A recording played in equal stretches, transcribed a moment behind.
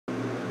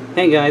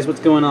Hey guys, what's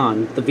going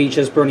on? The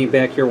VHS Bernie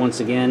back here once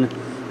again,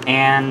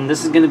 and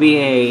this is going to be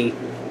a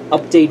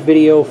update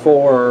video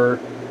for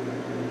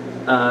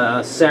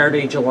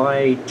Saturday,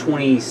 July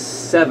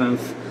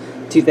 27th,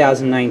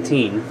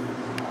 2019.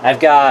 I've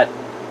got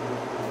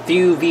a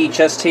few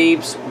VHS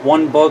tapes,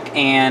 one book,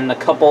 and a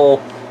couple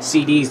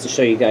CDs to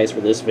show you guys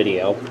for this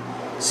video.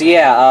 So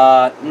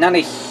yeah, not a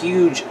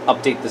huge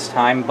update this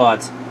time,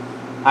 but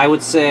I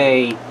would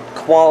say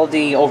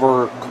quality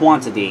over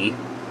quantity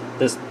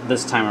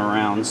this time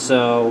around.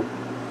 So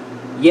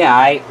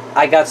yeah,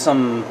 I got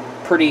some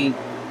pretty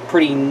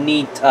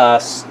neat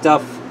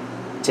stuff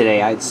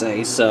today, I'd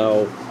say.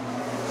 So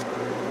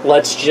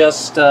let's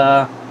just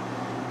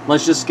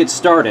get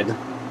started.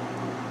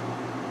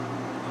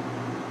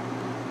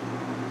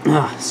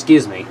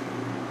 Excuse me.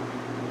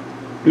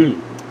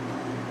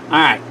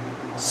 Alright,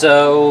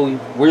 so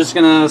we're just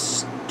gonna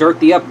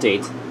start the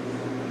update.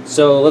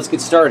 So let's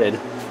get started.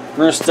 We're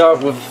gonna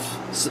start with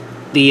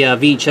the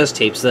VHS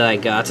tapes that I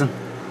got.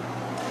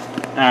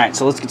 Alright,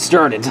 so let's get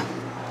started.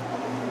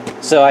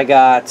 So I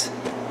got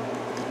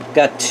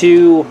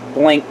two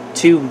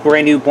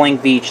brand new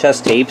blank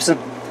VHS tapes.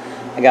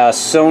 I got a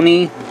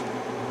Sony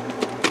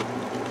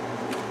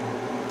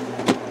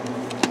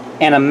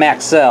and a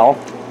Maxell.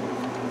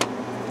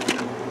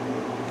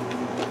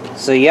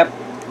 So yep,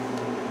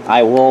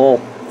 I will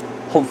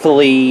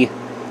hopefully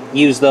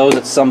use those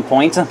at some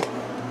point.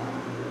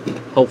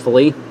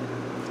 Hopefully.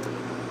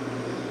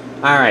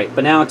 Alright,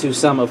 but now to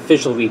some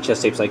official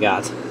VHS tapes I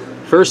got.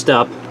 First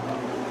up,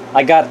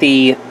 I got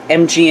the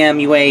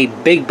MGM UA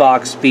Big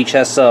Box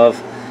VHS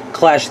of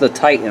Clash of the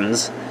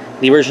Titans,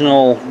 the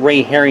original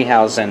Ray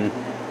Harryhausen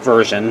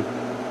version.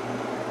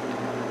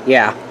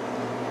 Yeah,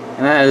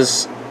 and that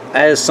is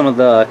some of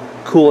the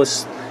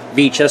coolest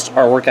VHS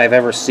artwork I've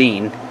ever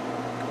seen.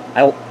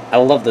 I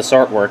love this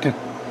artwork.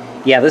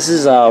 Yeah, this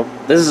is a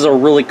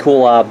really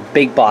cool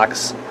big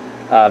box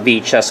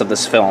VHS of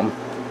this film.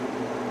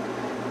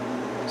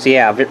 So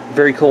yeah,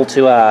 very cool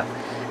to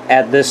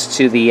add this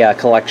to the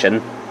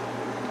collection.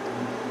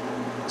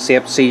 So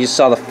yep, so you just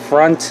saw the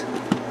front,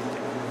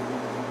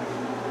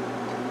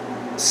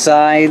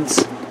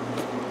 sides.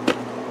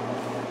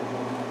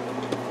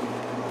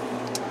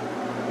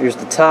 Here's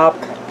the top,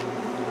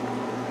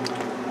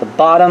 the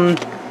bottom,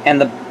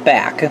 and the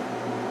back.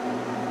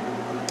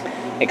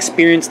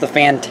 Experience the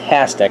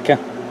fantastic.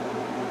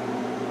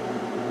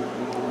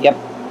 Yep,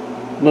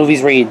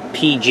 movies rated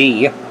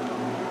PG.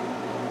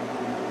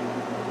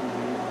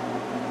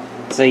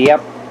 So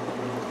yep,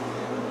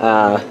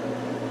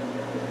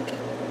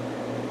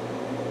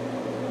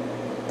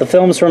 the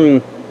film's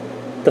from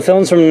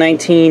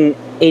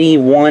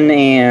 1981,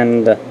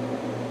 and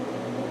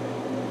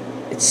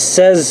it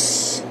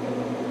says,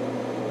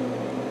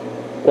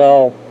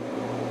 well,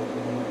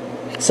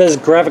 it says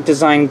graphic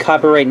design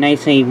copyright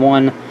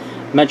 1981,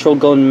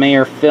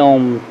 Metro-Goldwyn-Mayer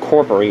Film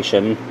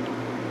Corporation.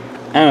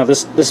 I don't know.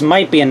 This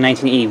might be a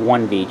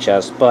 1981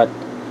 VHS, but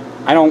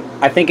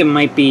I think it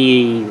might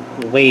be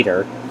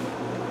later.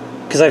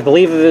 Because I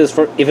believe if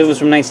it was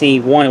from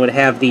 1981, it would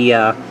have the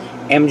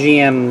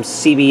MGM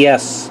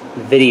CBS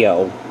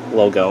video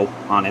logo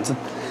on it.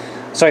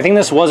 So I think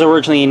this was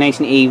originally a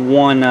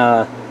 1981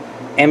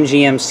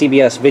 MGM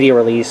CBS video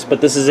release, but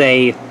this is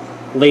a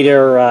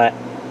later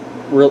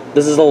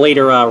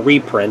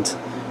reprint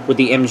with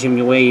the MGM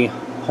UA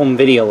home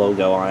video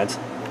logo on it.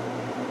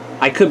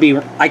 I could be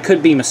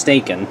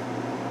mistaken.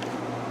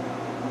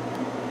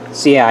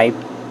 So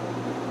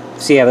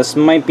yeah, this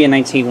might be a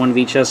 1981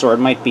 VHS, or it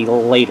might be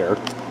later.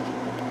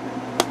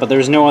 But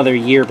there's no other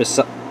year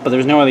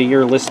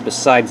listed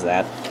besides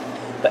that.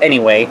 But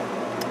anyway,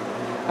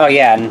 oh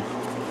yeah, and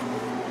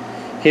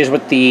here's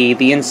what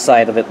the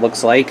inside of it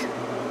looks like.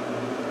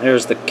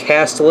 There's the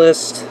cast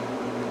list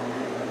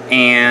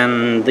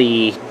and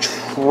the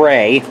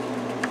tray,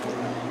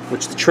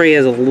 which the tray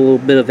has a little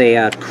bit of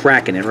a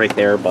crack in it right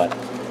there. But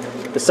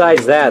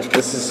besides that,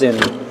 this is in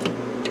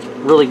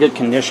really good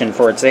condition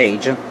for its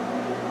age.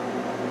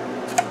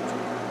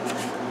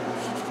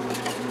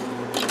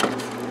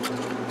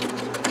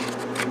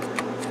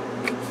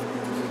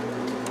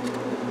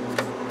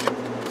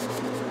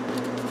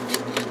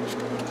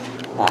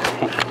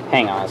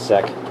 Hang on a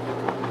sec.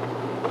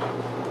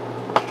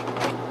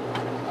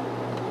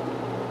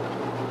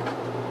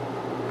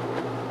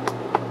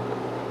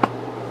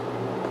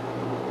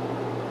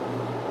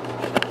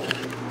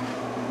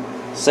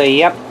 So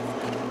yep,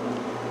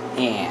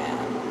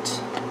 and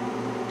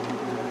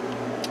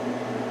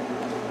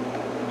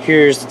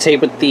here's the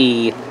tape with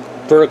the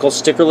vertical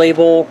sticker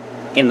label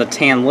in the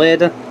tan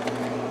lid,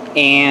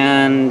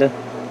 and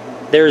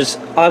there's,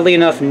 oddly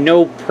enough,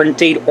 no print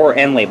date or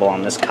end label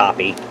on this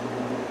copy.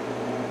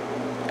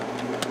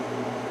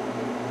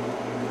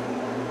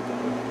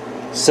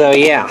 So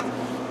yeah.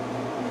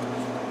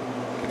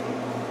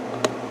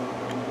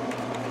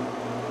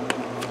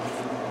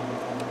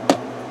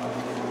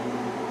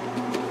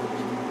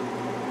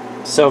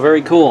 So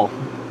very cool.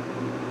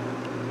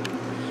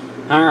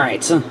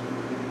 Alright.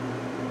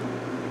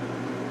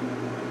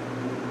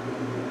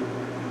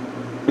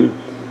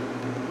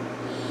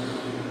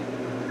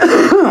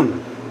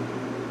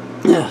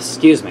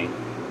 Excuse me.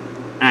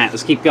 Alright,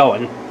 let's keep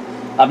going.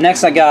 Up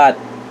next, I got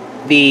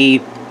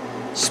the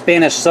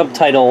Spanish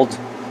subtitled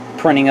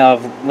printing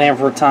of Land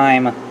Before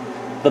Time,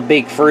 The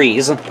Big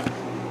Freeze.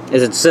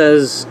 As it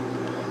says,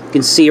 you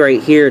can see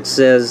right here, it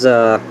says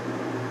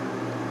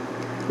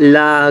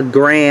La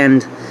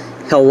Gran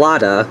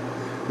Helada,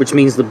 which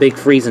means the Big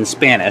Freeze in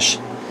Spanish.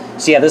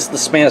 So yeah, this is the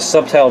Spanish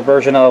subtitled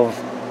version of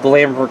the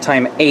Land Before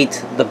Time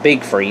 8, The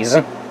Big Freeze.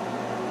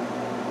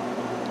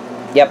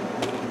 Yep.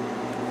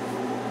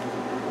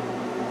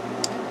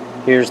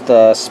 Here's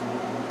the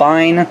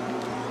spine.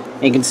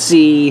 You can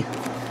see,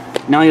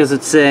 not only does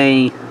it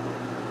say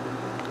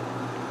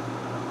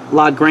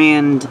La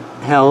Gran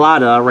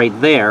Helada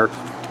right there,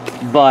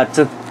 but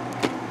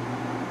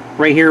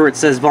right here where it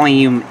says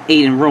Volume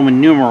 8 in Roman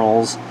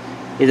numerals,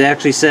 it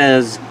actually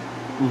says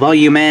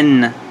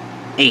Volumen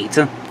 8,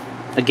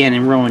 again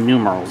in Roman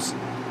numerals.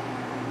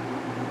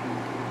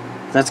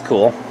 That's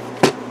cool.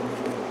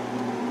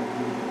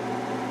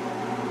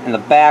 And the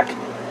back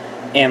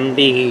and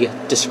the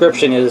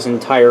description is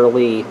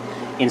entirely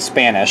in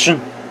Spanish.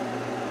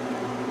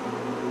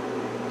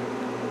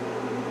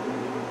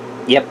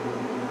 Yep.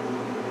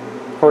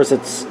 Of course,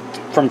 it's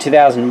from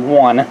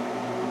 2001.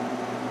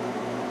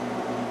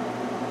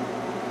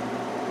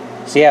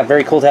 So yeah,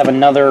 very cool to have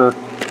another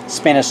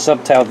Spanish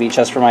subtitle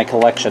VHS for my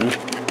collection.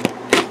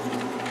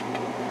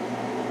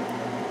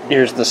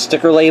 Here's the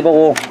sticker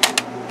label.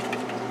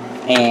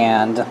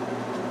 And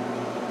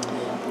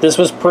this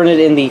was printed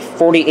in the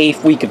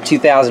 48th week of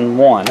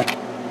 2001.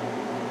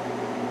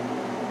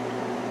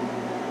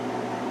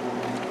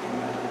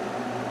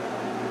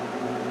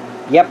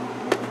 Yep.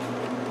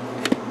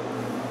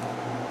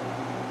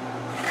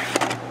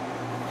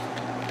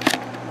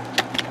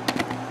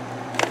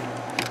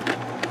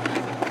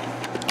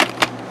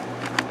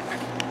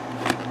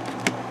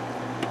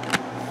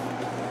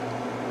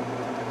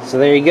 So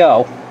there you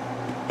go.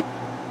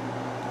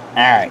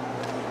 Alright.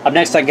 Up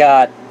next I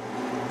got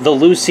the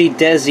Lucy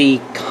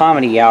Desi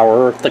Comedy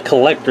Hour, the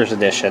Collector's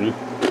Edition.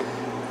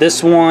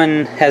 This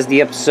one has the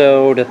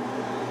episode,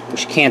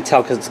 which you can't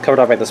tell because it's covered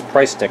up by this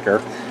price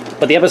sticker,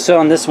 but the episode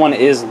on this one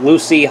is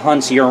Lucy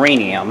Hunts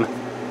Uranium.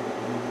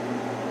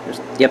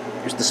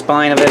 Here's the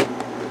spine of it,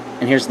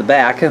 and here's the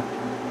back.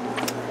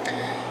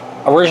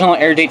 Original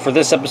air date for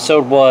this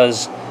episode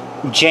was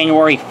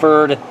January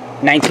 3rd,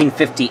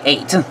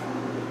 1958.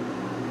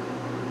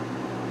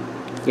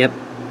 Yep.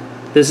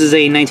 This is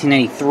a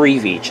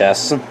 1993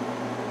 VHS.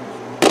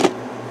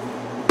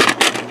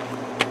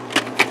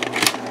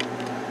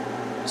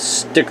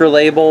 Sticker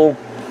label,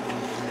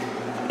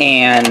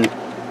 and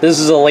this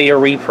is a later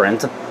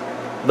reprint.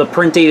 The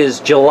print date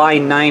is July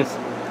 9th,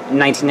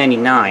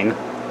 1999.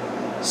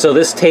 So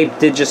this tape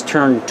did just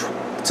turn.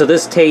 So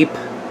this tape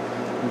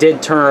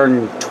did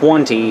turn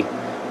 20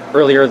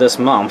 earlier this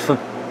month.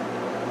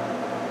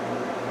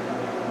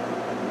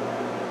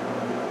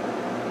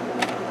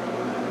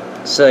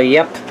 So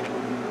yep.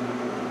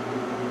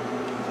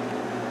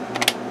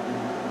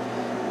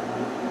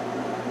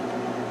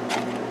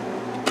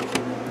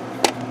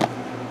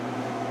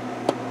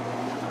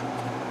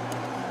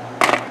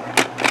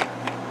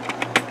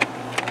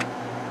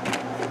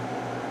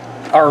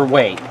 Or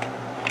wait,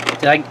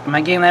 am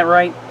I getting that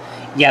right?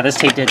 Yeah, this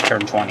tape did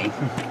turn 20.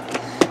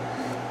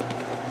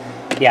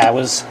 Yeah, I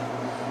was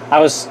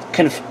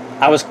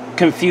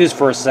confused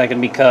for a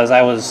second because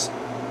I was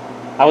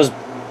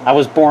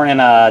born in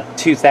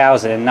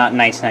 2000, not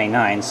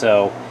 1999.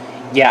 So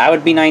yeah, I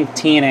would be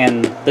 19,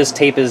 and this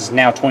tape is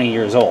now 20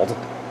 years old.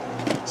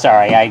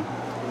 Sorry, I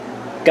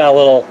got a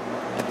little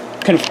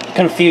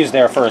confused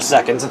there for a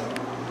second.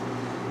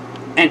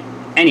 And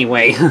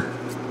anyway.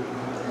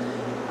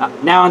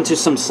 Now onto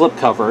some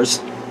slipcovers.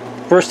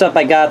 First up,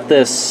 I got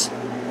this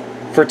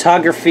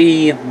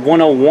Photography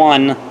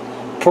 101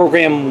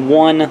 Program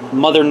 1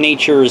 Mother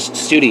Nature's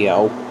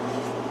Studio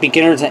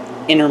Beginner to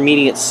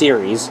Intermediate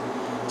Series,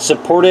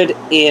 supported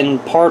in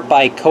part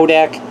by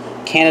Kodak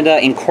Canada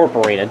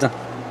Incorporated.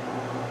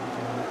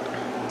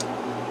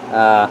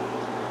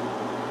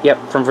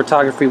 Yep, from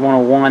Photography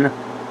 101.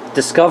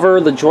 Discover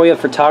the joy of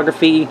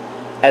photography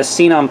as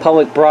seen on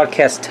public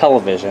broadcast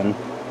television.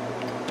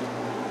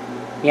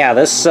 Yeah,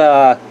 this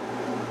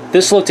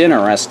looked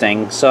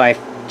interesting, so I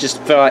just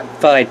thought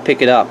I'd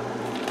pick it up.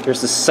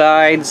 There's the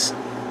sides,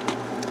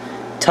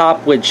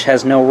 top, which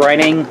has no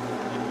writing,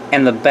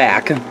 and the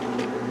back.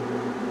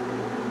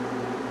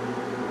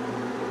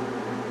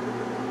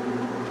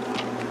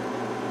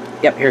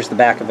 Yep, here's the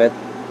back of it.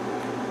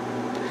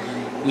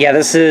 Yeah,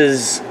 this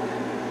is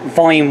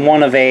volume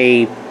 1 of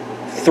a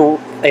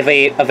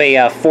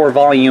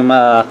 4-volume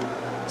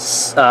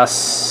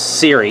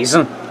series.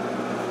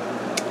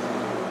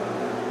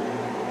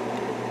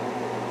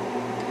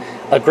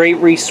 A great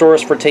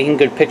resource for taking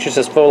good pictures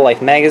is Photo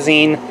Life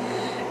magazine.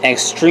 An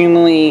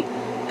extremely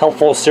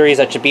helpful series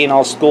that should be in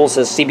all schools,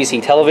 says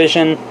CBC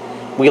Television.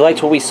 We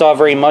liked what we saw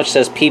very much,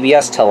 says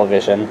PBS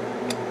Television.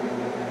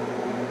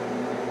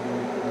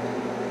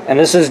 And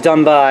this is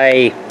done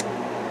by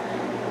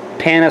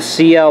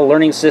Panacea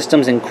Learning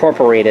Systems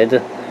Incorporated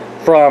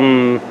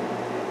from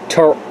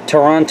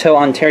Toronto,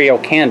 Ontario,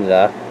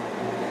 Canada.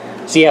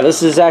 So yeah,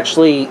 this is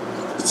actually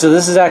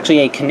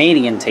a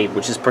Canadian tape,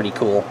 which is pretty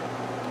cool.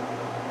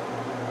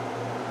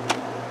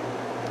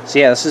 So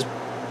yeah,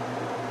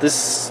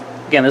 this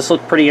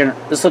looked pretty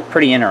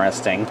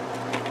interesting.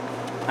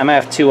 I'm gonna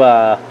have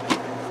to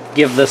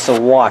give this a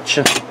watch.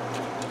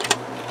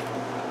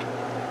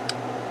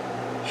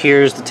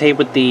 Here's the tape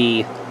with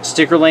the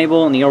sticker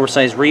label and the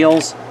oversized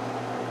reels,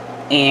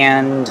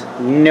 and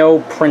no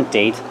print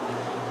date.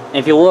 And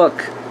if you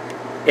look,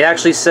 it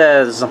actually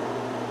says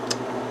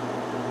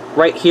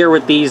right here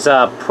with these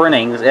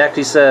printings, it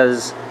actually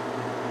says,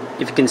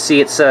 if you can see,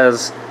 it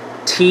says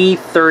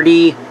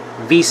T30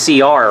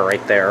 VCR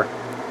right there.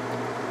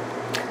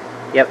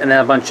 Yep, and then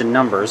a bunch of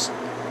numbers.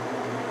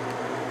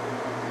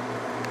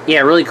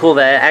 Yeah, really cool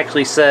that it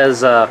actually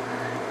says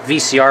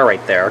VCR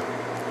right there.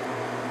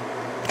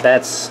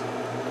 That's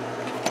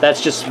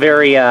just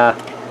very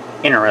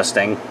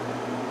interesting.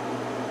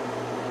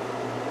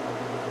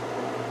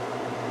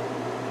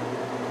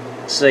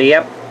 So,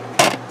 yep.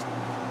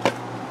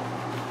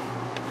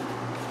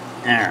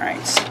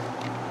 Alright.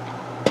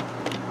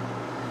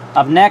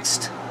 Up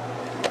next,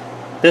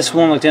 this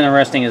one looked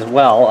interesting as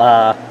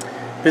well.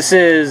 This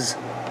is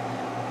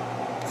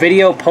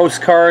video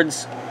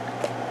postcards.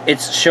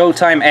 It's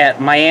showtime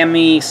at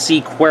Miami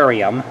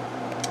Seaquarium.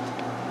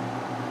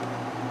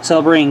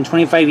 Celebrating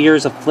 25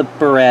 years of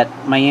Flipper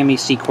at Miami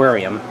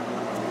Seaquarium.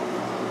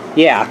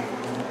 Yeah.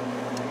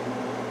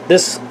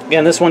 This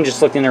one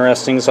just looked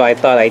interesting, so I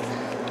thought I'd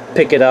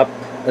pick it up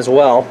as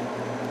well.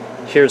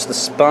 Here's the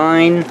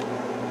spine.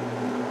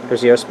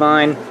 Here's the other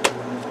spine.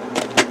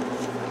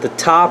 The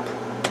top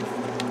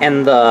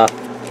and the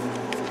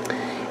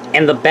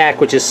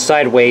back, which is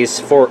sideways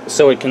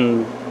so it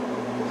can,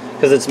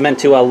 because it's meant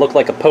to look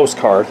like a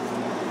postcard.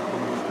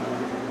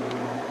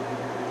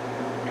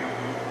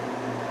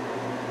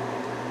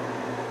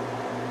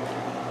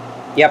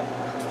 Yep.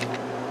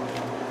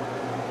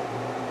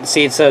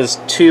 See, it says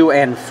to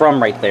and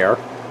from right there.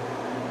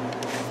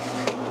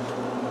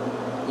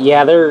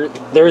 Yeah,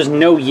 there's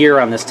no year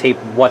on this tape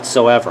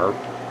whatsoever.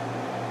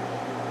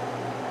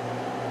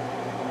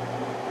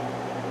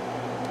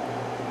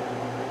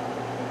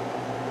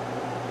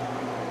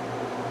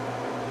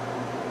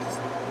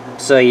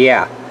 So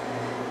yeah.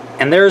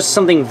 And there's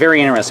something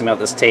very interesting about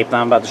this tape that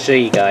I'm about to show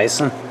you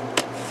guys.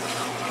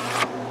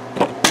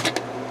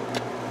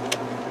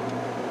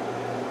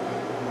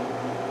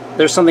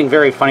 There's something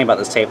very funny about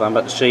this tape I'm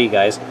about to show you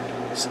guys.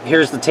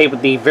 Here's the tape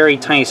with the very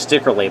tiny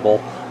sticker label.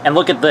 And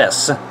look at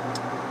this.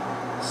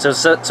 So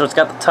it's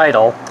got the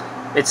title.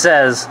 It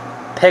says,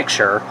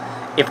 picture.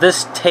 If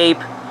this tape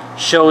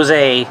shows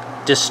a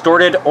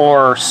distorted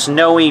or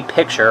snowy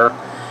picture,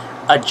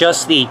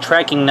 adjust the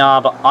tracking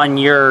knob on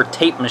your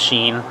tape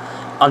machine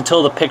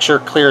until the picture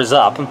clears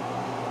up.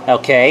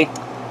 Okay?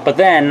 But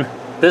then,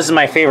 this is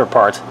my favorite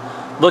part.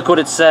 Look what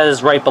it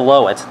says right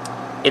below it.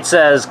 It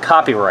says,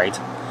 copyright.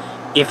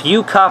 If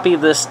you copy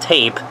this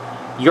tape,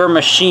 your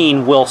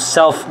machine will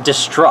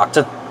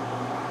self-destruct.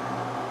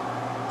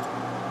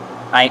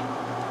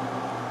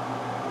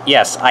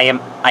 Yes, I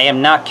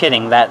am not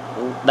kidding. That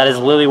is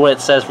literally what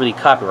it says for the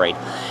copyright.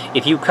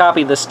 If you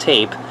copy this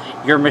tape,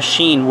 your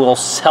machine will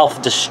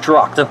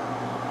self-destruct.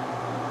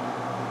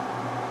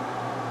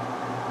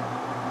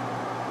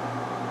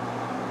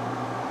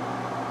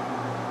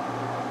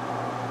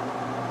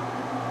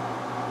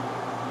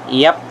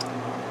 Yep.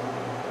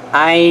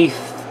 I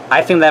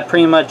think that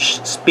pretty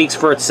much speaks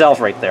for itself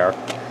right there.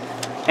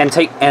 And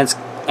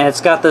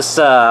it's got this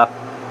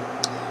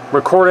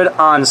recorded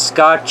on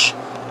Scotch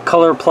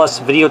Color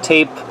Plus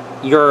videotape,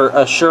 your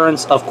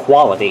assurance of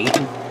quality.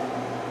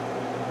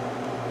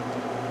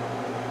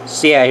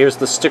 So yeah, here's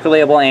the sticker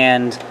label,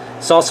 and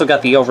it's also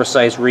got the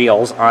oversized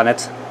reels on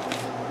it.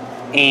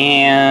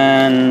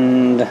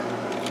 And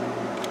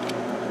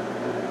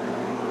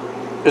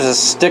there's a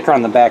sticker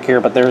on the back here,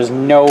 but there is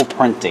no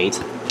print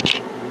date.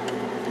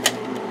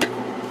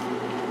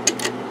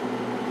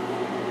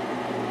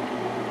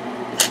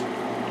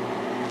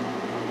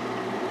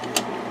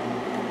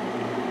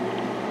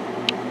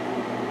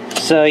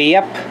 So,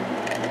 yep.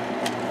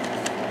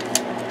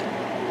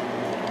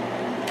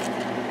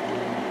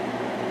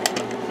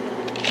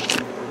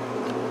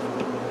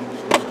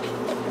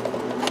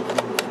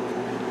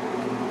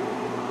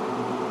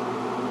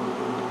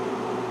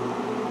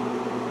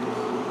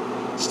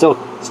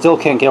 Still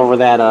can't get over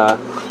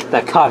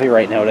that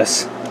copyright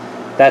notice.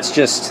 That's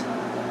just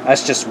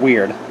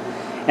weird.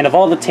 And of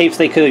all the tapes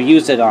they could have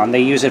used it on,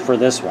 they use it for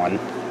this one.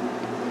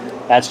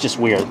 That's just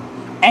weird.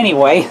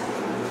 Anyway.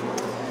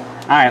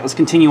 Alright, let's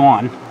continue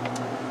on.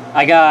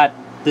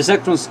 This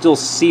next one's still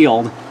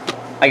sealed.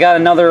 I got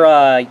another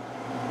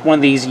one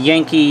of these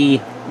Yankee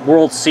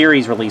World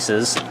Series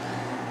releases.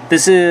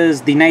 This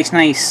is the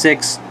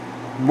 1996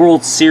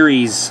 World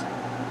Series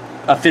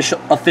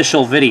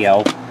official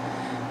video.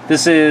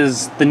 This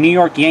is the New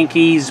York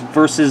Yankees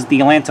versus the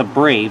Atlanta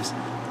Braves,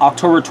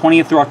 October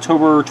 20th through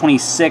October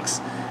 26th,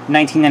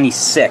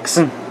 1996.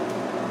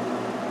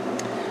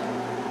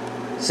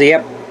 So,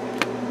 yep.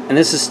 and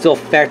this is still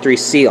factory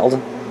sealed.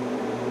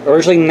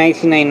 Originally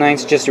 $19.99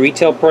 is just a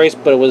retail price,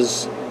 but it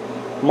was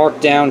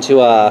marked down to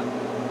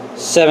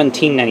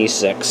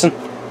 $17.96.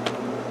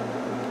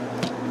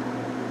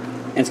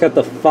 And it's got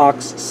the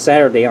Fox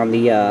Saturday on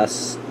the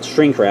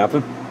shrink wrap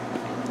on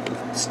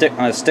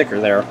a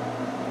sticker there.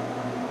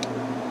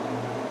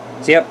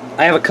 So yep,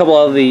 I have a couple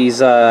of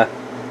these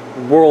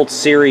World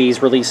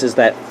Series releases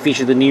that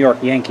feature the New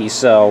York Yankees,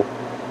 so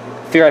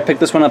I figure I picked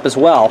this one up as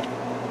well.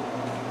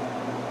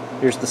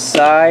 Here's the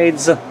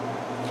sides, the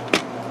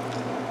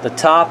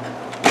top,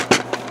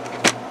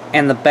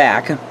 and the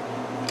back.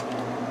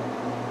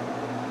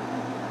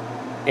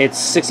 It's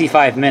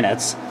 65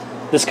 minutes.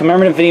 This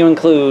commemorative video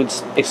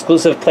includes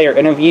exclusive player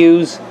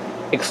interviews,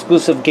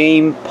 exclusive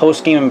game,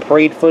 post-game, and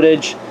parade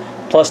footage,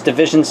 plus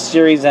Division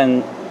Series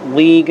and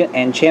League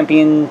and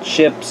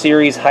Championship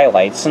Series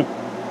highlights.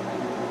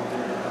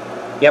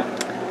 Yep.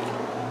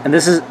 And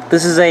this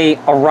is a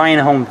Orion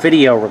Home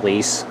Video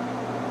release.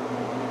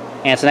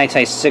 And it's a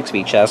 1996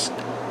 VHS.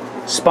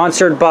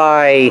 Sponsored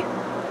by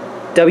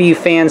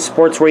WFAN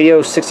Sports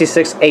Radio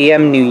 66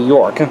 AM New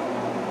York.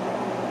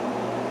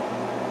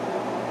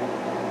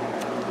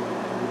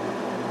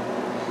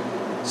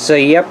 So,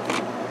 yep.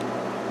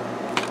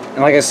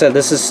 And like I said,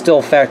 this is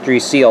still factory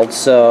sealed,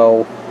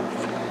 so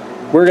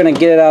we're going to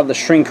get it out of the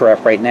shrink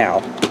wrap right now.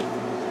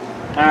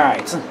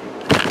 Alright.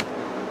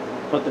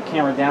 Put the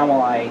camera down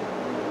while I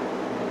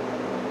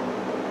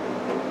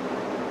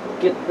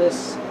get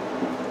this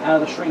out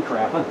of the shrink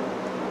wrap.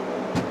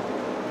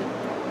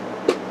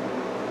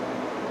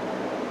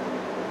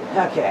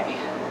 Okay.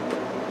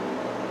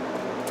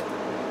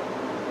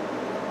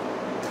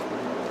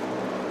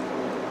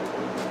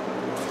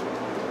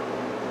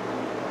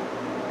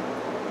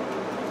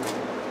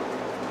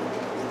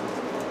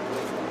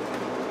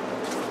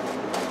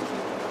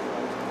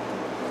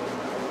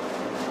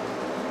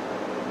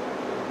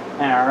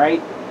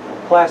 Alright,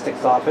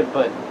 plastic's off it,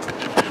 but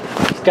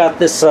it's got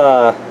this,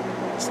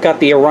 it's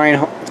got a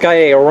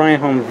Orion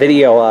Home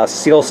Video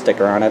seal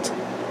sticker on it,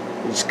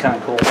 which is kind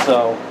of cool.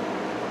 So,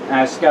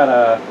 I just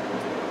got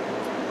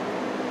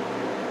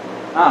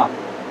oh,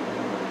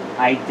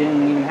 I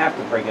didn't even have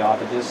to break it off.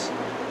 It just,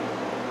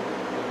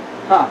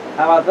 how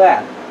about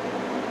that?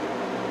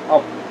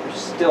 Oh, there's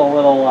still a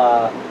little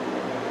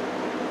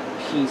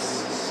piece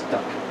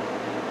stuck.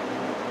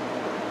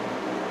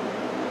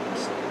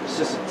 It's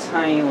just a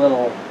tiny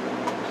little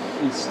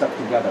piece stuck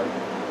together.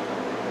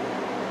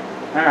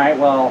 Alright,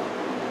 well,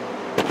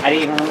 I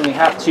didn't even really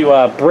have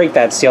to break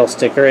that seal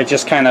sticker. It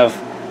just kind of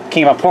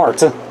came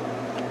apart.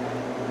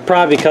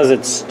 Probably because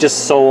it's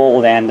just so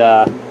old and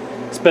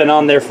it's been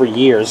on there for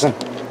years.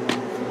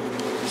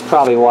 That's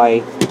probably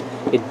why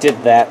it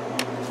did that.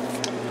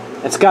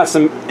 It's got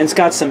some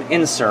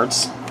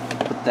inserts.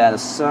 Put that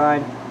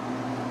aside.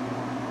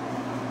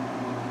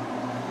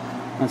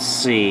 Let's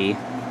see.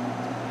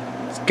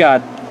 It's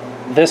got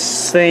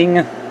this thing,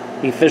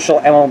 the official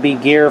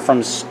MLB gear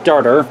from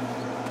Starter.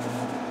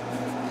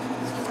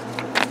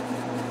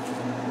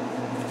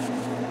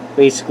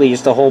 Basically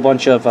just a whole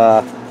bunch of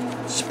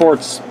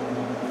sports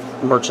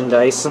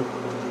merchandise.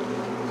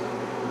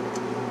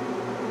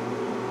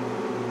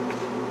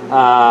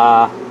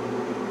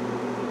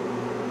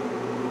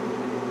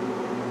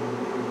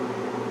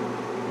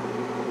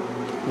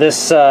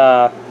 This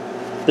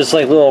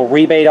like little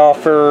rebate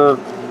offer,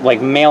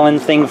 like mail-in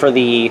thing for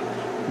the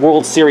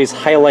World Series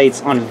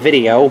highlights on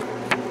video,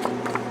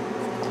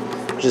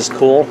 which is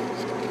cool.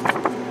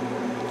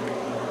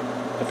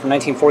 From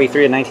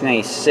 1943 to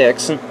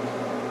 1996.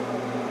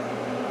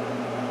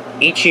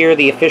 Each year,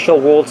 the official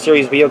World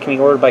Series video can be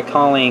ordered by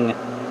calling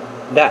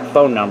that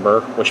phone number,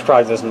 which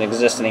probably doesn't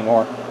exist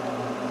anymore.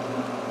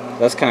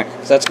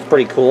 That's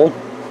pretty cool.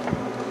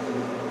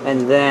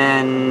 And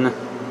then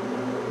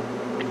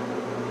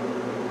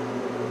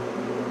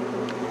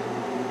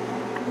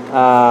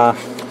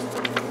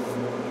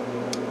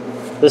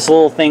this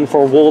little thing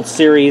for World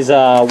Series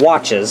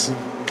watches.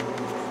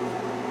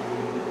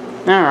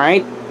 All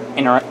right,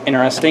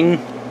 interesting.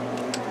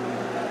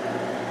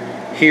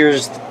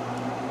 Here's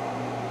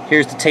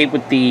the tape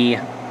with the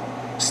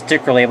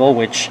sticker label,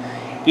 which,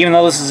 even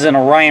though this is an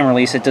Orion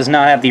release, it does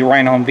not have the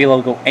Orion Home V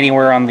logo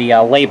anywhere on the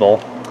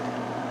label.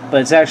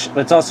 But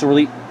it's also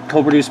really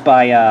co-produced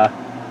by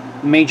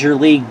Major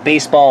League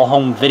Baseball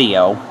Home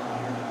Video.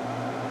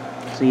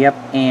 So yep,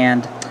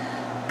 and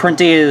print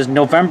date is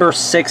November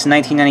 6,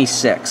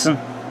 1996.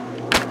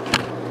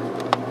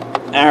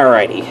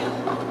 Alrighty.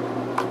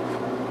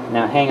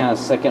 Now hang on a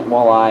second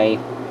while I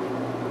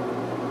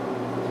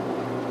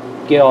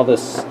get all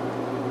this.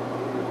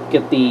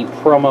 Get the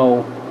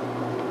promo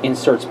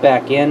inserts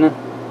back in.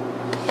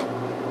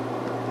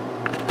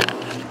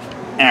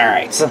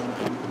 Alright, so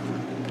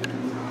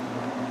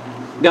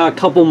got a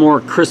couple more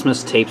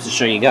Christmas tapes to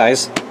show you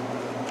guys.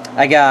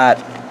 I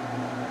got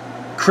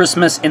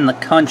Christmas in the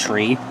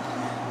Country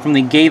from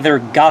the Gaither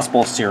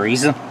Gospel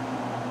series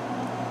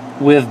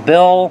with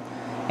Bill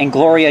and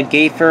Gloria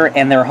Gaither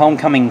and their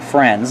homecoming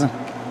friends.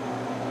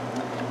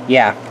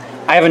 Yeah,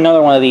 I have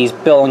another one of these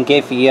Bill and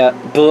Gaither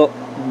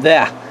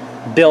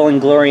Bill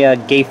and Gloria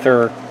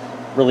Gaither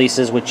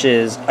releases, which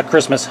is A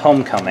Christmas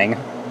Homecoming.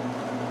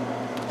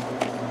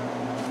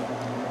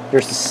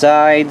 Here's the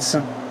sides.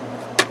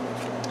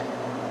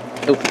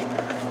 Oh.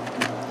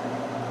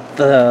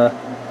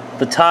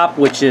 The top,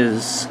 which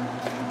is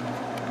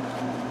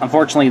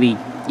unfortunately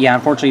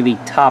the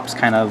top's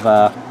kind of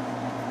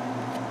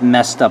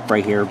messed up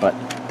right here, but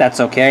that's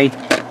okay.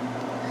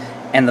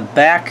 And the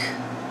back,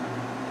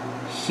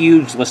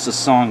 huge list of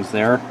songs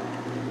there.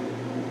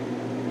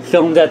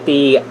 Filmed at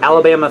the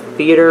Alabama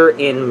Theater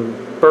in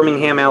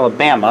Birmingham,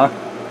 Alabama.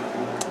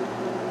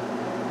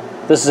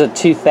 This is a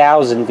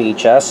 2000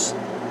 VHS,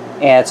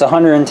 and it's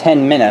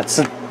 110 minutes.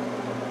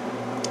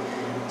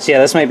 So yeah,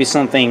 this might be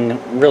something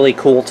really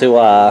cool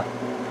to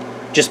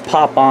just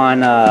pop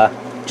on,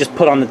 just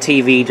put on the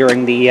TV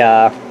during the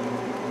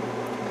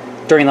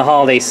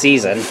holiday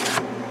season.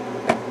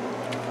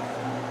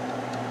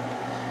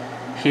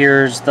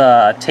 Here's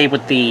the tape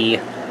with the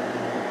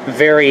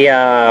very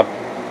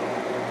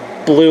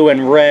blue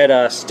and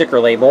red sticker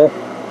label,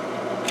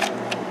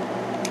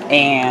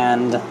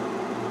 and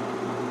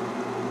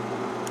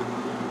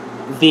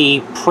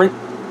the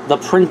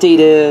print date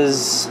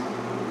is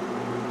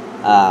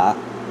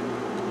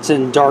it's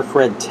in dark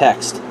red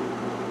text.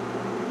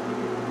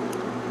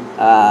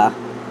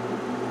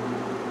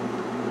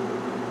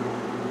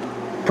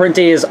 Print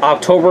date is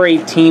October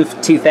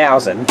 18th,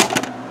 2000.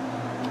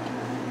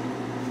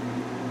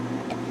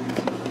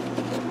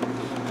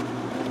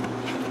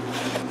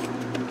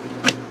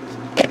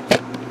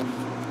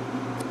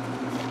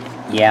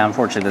 Yeah,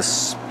 unfortunately,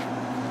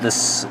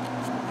 this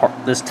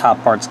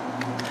top part's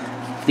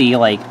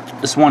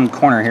this one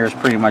corner here is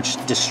pretty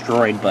much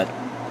destroyed, but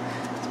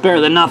it's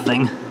better than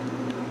nothing.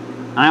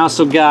 I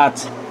also got,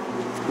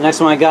 the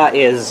next one I got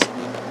is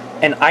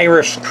An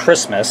Irish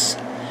Christmas,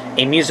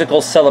 a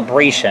musical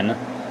celebration,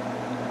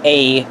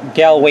 a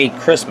Galway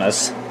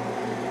Christmas.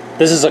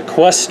 This is a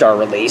Questar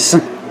release. I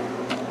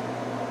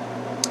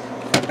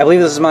believe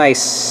this is my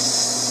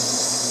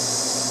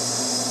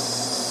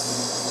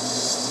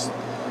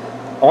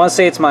I want to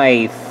say it's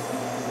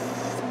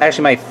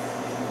actually my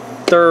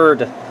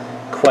third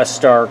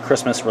Questar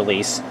Christmas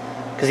release,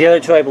 because the other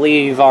two I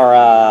believe are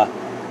I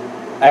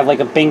have like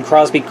a Bing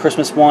Crosby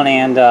Christmas one,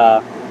 and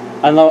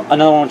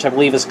another one which I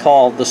believe is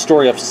called The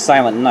Story of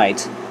Silent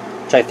Night,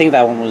 which I think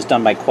that one was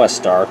done by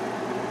Questar.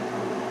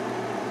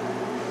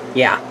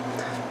 Yeah.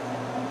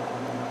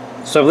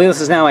 So I believe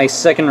this is now my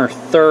second or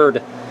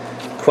third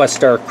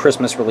Questar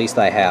Christmas release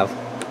that I have.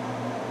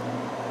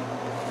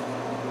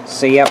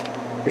 So yep,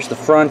 here's the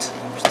front,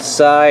 here's the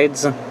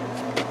sides,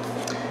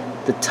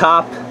 the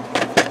top,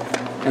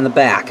 and the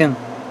back.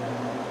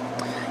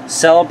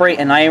 Celebrate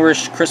an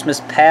Irish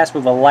Christmas past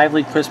with a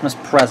lively Christmas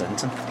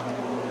present.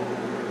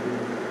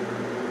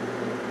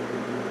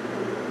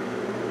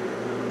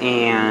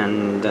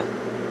 And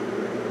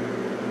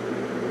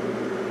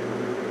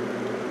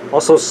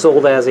also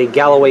sold as a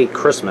Galway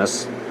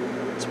Christmas.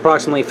 It's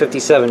approximately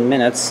 57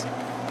 minutes.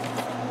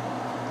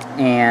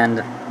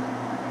 And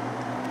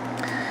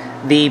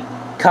the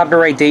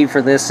copyright date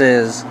for this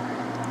is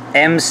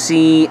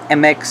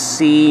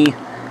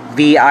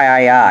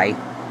MCMXCVIII.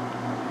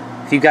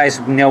 If you guys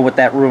know what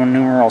that Roman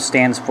numeral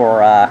stands for,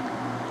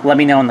 let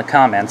me know in the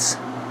comments,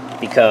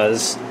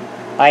 because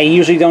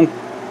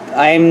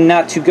I'm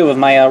not too good with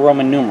my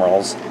Roman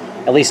numerals,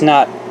 at least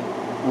not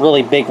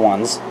really big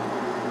ones.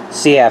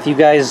 So yeah, if you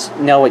guys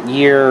know what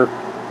year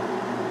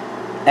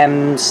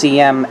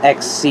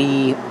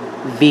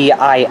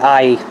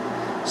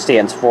MCMXCVII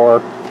stands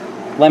for,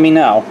 let me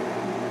know.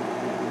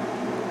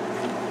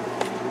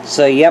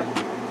 So yep.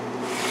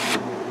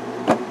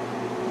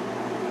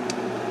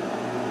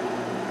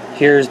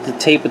 Here's the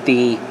tape with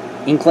the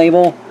ink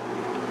label,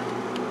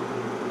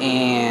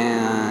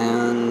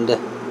 and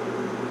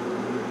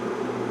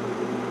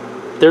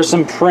there's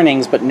some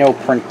printings but no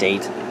print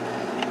date.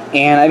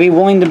 And I'd be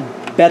willing to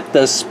bet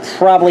this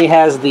probably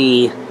has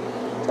the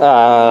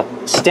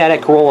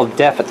static roll of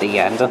death at the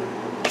end.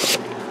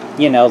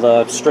 You know,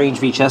 the strange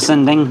VHS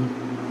ending.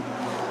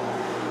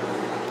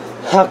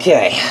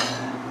 Okay.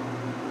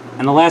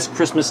 And the last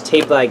Christmas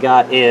tape that I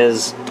got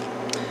is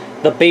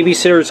The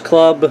Babysitter's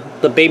Club,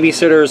 The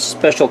Babysitter's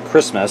Special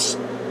Christmas,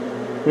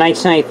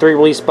 1993,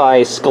 released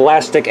by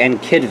Scholastic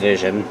and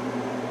Kidvision.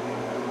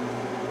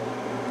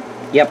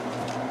 Yep.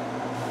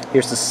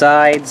 Here's the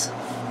sides.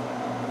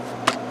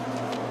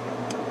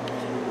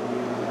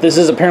 This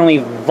is apparently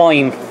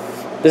volume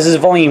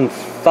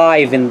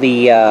 5 in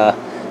the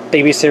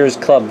Babysitter's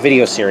Club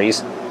video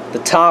series.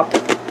 The top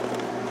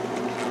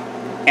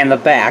and the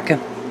back.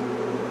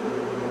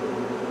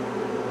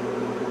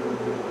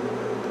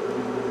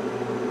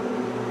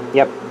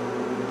 Yep,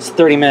 it's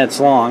 30 minutes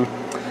long,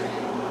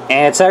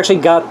 and it's actually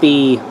got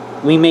the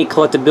 "We Make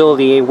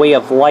Collectability a Way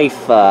of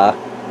Life"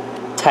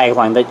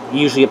 tagline that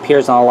usually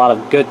appears on a lot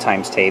of Good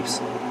Times tapes,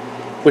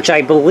 which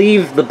I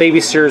believe the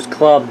Babysitter's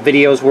Club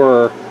videos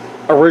were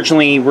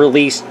originally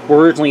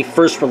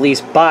first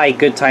released by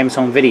Good Times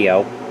Home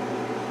Video,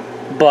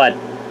 but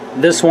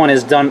this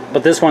one's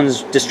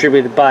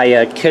distributed by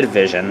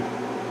Kidvision.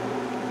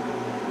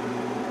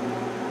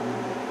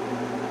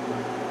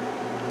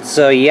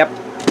 So, yep.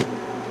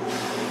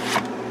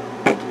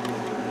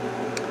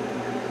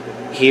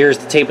 Here's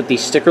the tape with the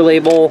sticker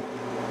label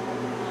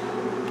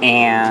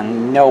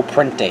and no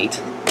print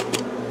date.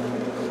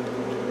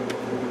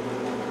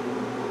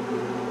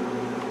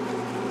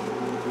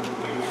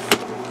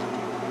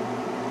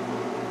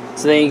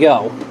 So there you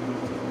go.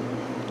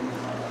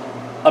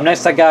 Up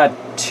next I got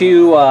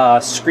two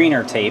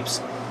screener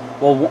tapes.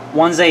 Well,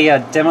 one's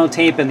a demo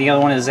tape and the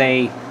other one is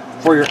a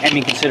For Your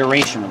Emmy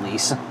Consideration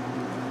release.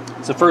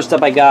 So first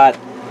up I got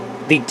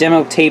the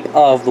demo tape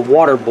of The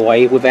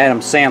Waterboy with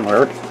Adam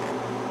Sandler.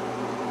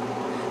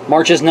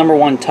 March's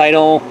 #1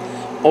 title,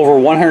 over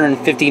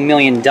 $150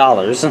 million.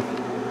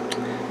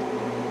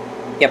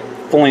 Yep,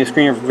 full-length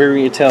screener for video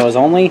retailers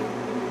only.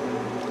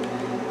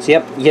 So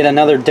yep, yet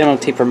another demo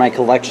tape for my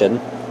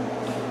collection.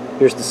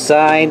 Here's the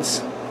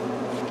sides,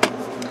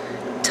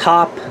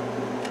 top,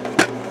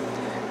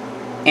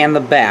 and the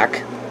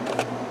back.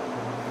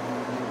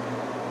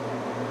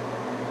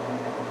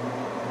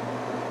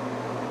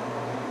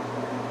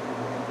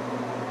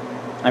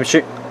 I'm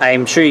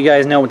sure you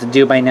guys know what to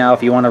do by now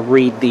if you want to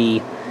read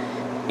the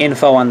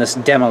info on this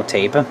demo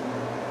tape.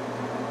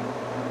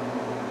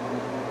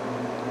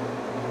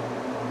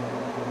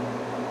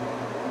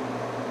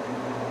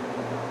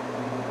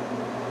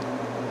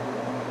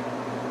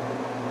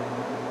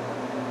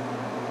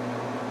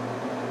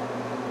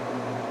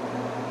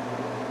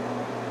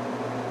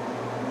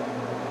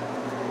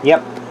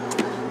 Yep.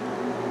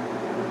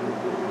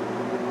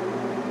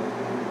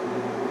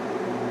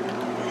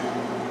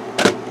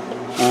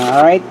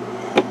 Alright.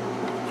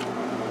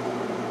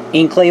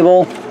 Ink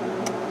label.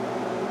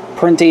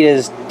 Print date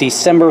is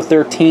December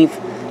 13th,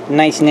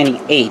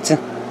 1998.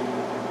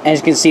 As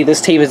you can see, this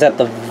tape is at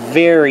the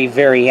very,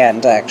 very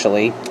end,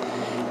 actually.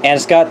 And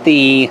it's got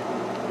the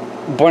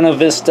Buena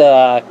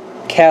Vista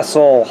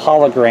Castle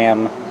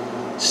hologram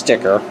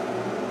sticker.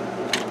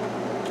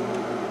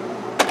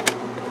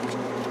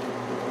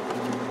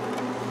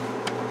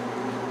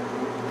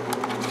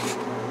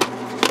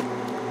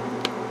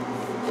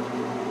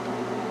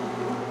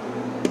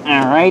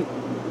 Alright.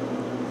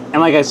 And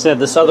like I said,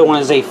 this other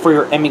one is a For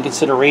Your Emmy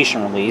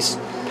Consideration release.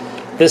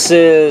 This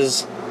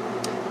is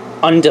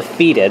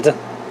Undefeated.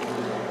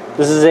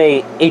 This is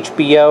a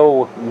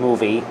HBO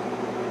movie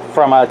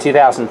from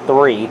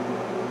 2003,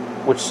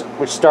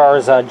 which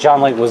stars John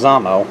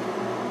Leguizamo.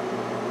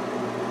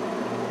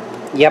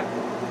 Yep.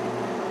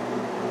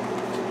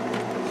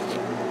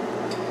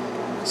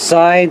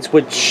 Sides,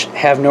 which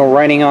have no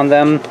writing on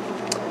them.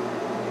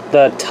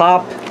 The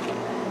top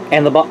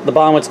and the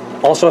bottom, which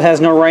also has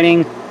no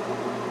writing.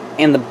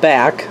 And the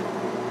back.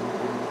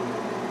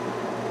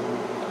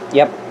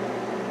 Yep.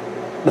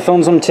 The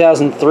film's from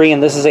 2003,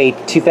 and this is a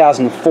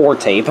 2004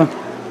 tape.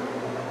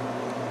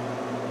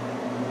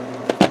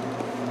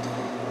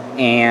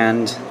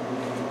 And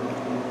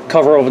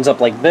cover opens up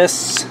like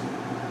this.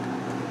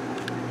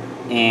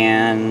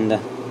 And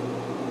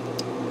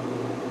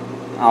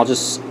I'll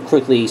just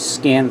quickly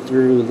scan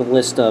through the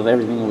list of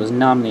everything it was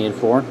nominated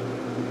for.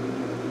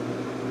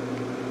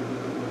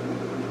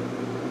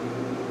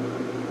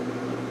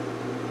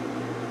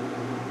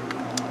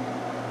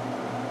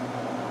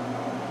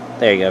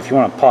 There you go. If you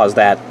want to pause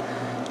that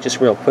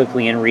just real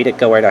quickly and read it,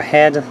 go right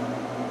ahead.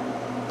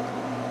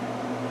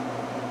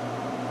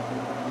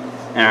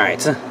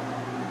 Alright.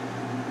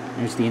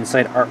 There's the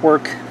inside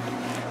artwork.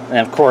 And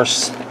of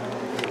course,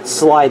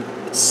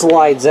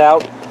 slides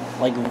out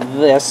like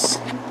this.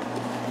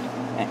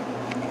 Hang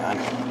on.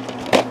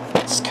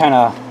 It's kind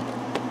of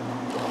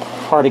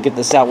hard to get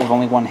this out with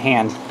only one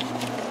hand.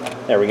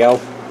 There we go.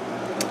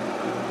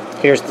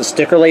 Here's the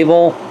sticker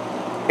label.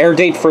 Air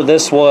date for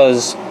this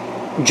was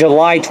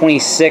July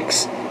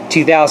 26,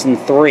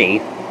 2003,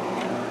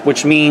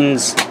 which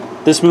means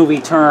this movie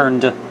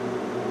turned,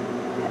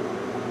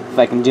 if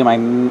I can do my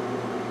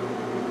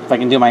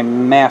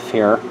math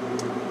here, 10,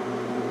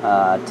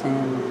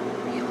 11,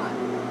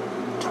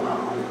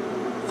 12,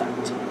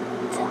 13,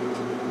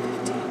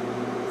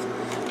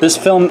 14,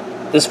 15.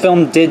 This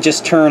film did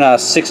just turn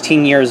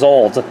 16 years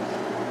old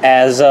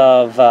as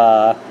of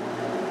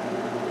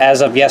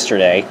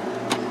yesterday.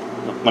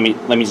 Let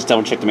me just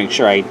double check to make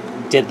sure I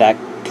did that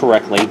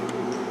correctly.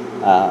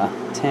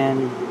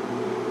 10,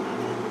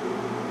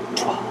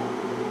 12,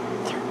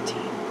 13,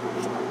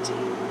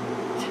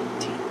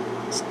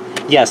 14,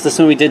 15. Yes, this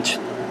movie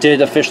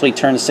did officially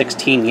turn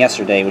 16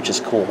 yesterday, which is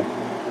cool.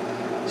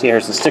 So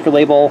here's the sticker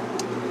label.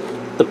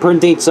 The print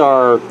dates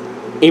are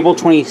April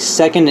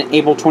 22nd and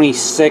April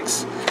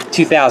 26th,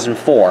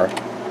 2004.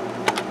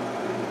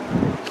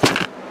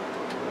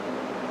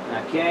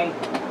 Okay.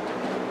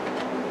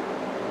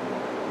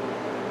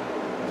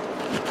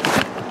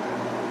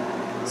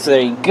 So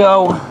there you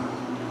go.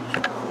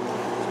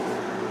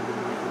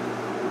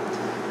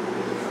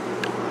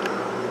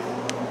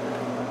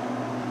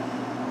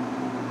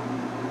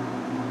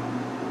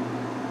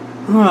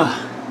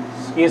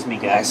 Excuse me,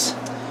 guys.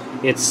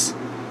 It's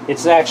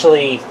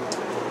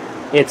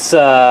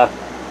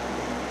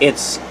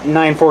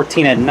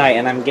 9:14 at night,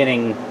 and I'm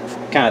getting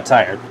kind of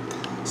tired.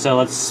 So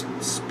let's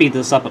speed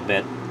this up a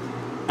bit.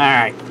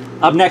 Alright,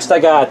 up next I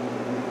got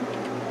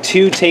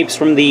 2 tapes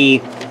from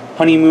the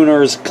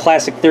Honeymooners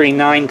Classic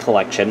 39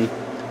 collection.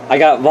 I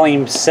got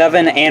Volume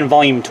 7 and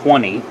Volume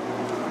 20.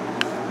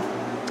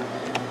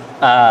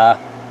 Of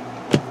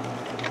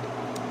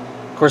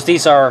course,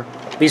 these are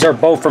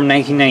both from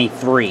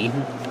 1993.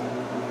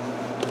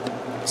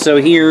 So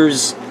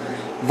here's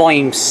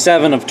Volume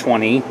 7 of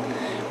 20,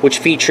 which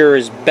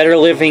features Better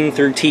Living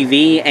Through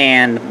TV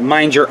and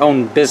Mind Your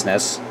Own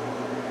Business,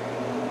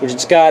 which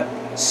it's got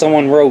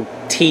someone wrote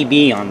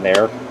TB on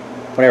there,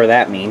 whatever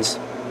that means.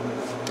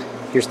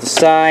 Here's the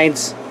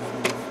sides,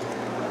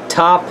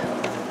 top,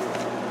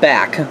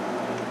 back.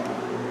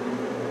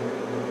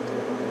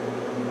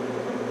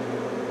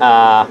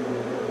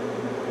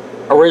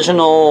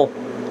 Original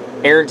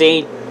air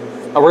date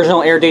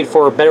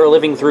for Better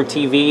Living Through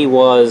TV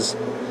was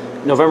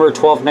November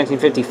 12th,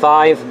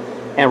 1955,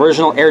 and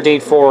original air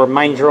date for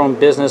Mind Your Own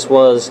Business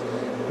was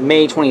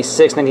May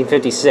 26,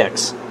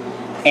 1956.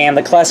 And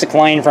the classic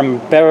line from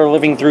Better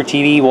Living Through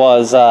TV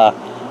was,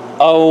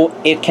 "Oh,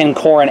 it can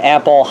core an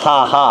apple,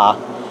 ha ha,"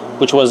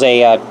 which was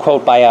a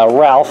quote by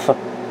Ralph.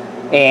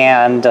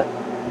 And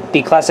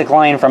the classic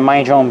line from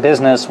Mind Your Own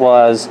Business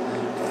was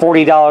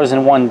 $40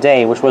 in one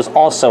day, which was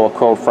also a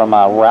quote from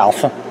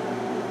Ralph.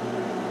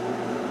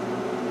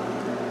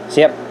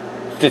 So yep,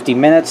 50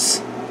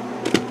 minutes.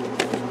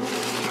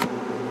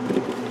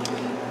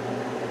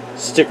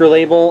 Sticker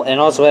label, and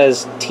also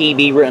has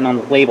TB written on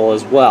the label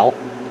as well.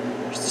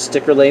 There's the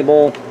sticker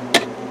label.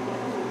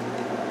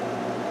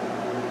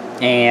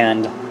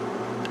 And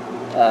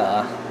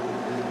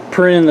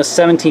printed in the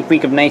 17th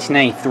week of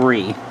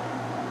 1993.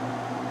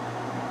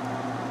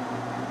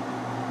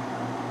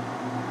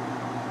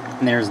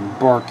 And there's the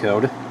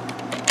barcode.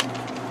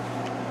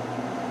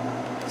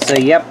 So,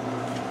 yep.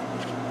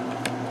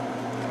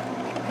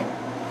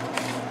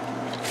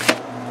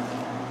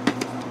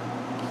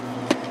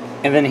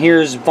 And then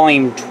here's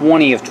Volume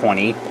 20 of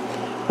 20,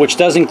 which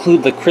does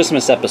include the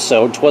Christmas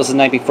episode, 'Twas the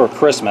Night Before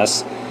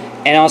Christmas,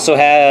 and also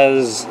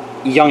has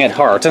Young at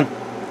Heart.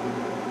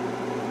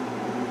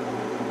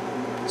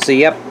 So,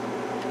 yep.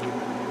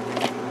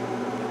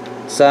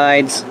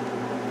 Sides,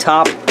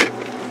 top,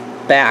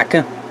 back.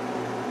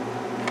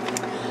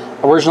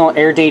 Original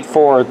air date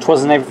for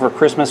 'Twas the Night Before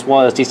Christmas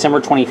was December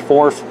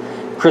 24th,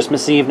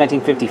 Christmas Eve,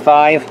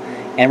 1955.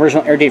 And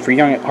original air date for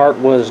Young at Heart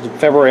was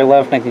February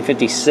 11th,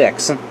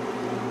 1956.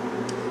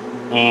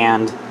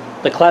 And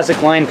the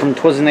classic line from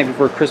 'Twas the Night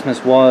Before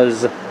Christmas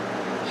was,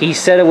 "He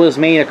said it was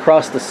made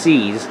across the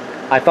seas.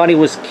 I thought he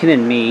was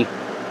kidding me,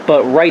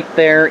 but right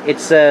there it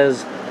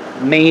says,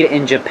 made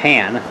in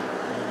Japan,"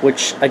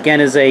 which again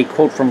is a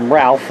quote from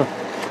Ralph.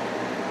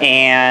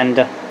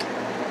 And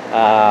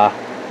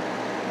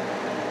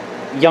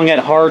Young at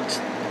Heart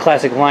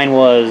classic line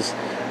was,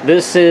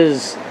 "This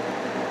is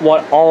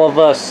what all of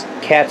us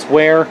cats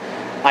wear.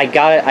 I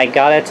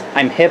got it,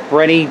 I'm hip,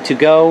 ready to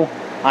go,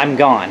 I'm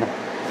gone,"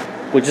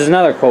 which is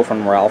another quote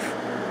from Ralph.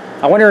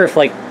 I wonder if,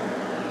 like,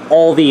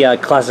 all the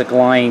classic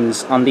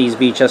lines on these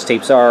VHS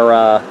tapes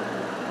are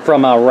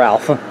from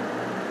Ralph,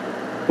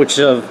 which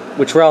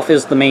Ralph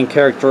is the main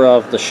character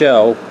of the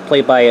show,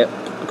 played by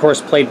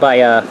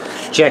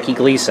Jackie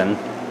Gleason.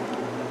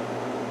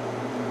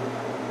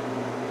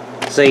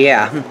 So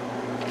yeah.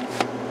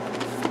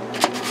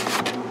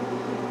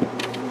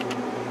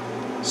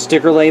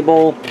 Sticker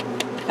label,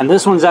 and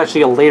this one's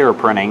actually a later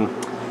printing,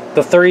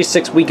 the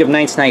 36th week of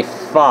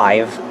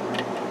 1995,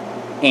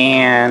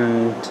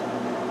 and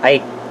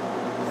I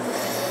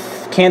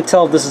can't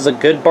tell if this is a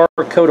good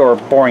barcode or a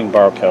boring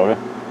barcode.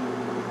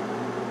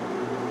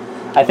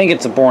 I think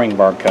it's a boring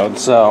barcode,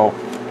 so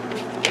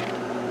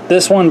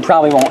this one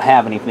probably won't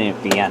have anything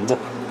at the end,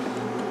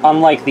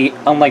 unlike the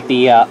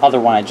other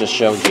one I just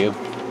showed you.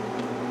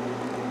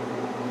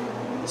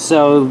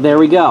 So there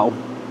we go.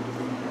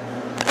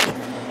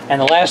 And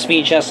the last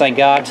VHS I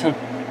got,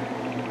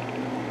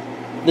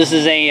 this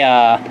is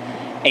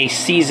a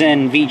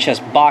season VHS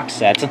box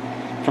set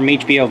from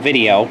HBO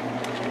Video.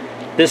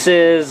 This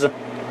is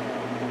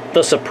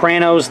The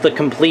Sopranos, the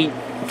complete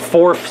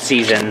 4th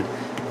season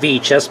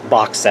VHS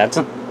box set.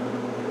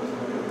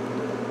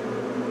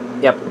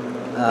 Yep.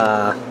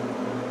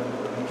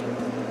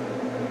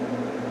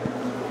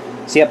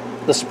 So yep,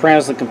 The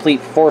Sopranos, the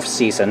complete 4th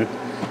season.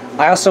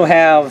 I also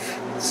have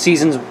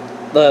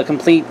the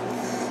complete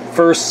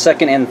 1st,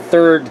 2nd, and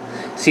 3rd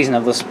season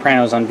of The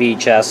Sopranos on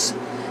VHS,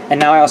 and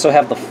now I also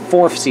have the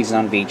 4th season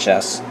on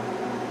VHS.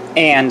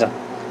 And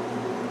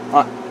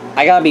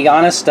I gotta be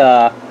honest,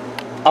 up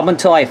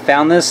until I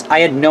found this, I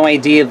had no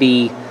idea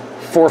the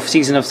 4th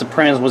season of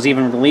Sopranos was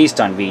even released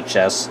on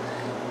VHS.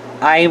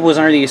 I was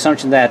under the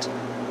assumption that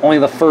only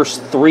the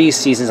first 3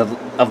 seasons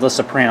of The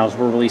Sopranos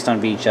were released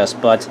on VHS,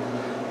 but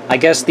I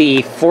guess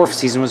the 4th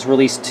season was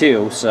released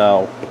too,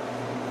 so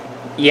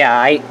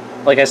yeah,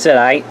 like I said,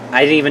 I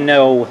didn't even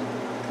know.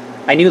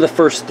 I knew the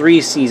first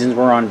 3 seasons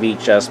were on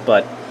VHS,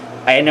 but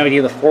I had no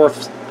idea the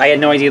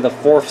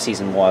 4th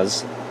season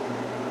was.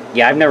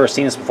 Yeah, I've never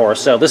seen this before,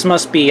 so this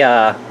must be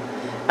out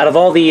of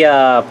all the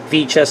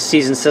VHS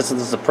season sets of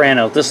The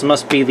Sopranos, this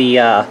must be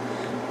the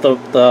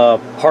the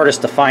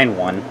hardest to find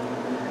one,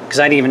 because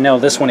I didn't even know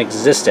this one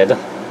existed.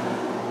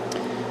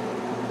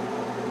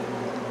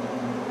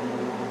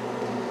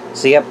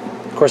 So yep,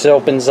 of course it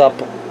opens up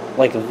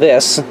like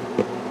this.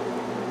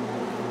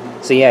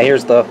 So yeah,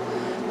 there's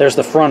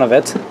the front of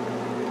it.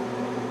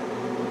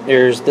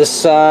 There's this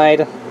side.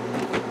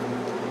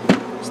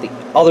 There's the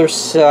other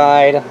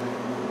side.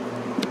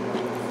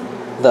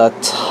 The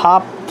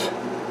top.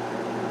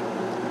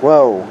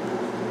 Whoa.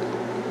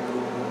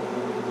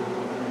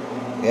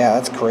 Yeah,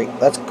 that's great.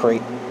 That's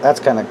great. That's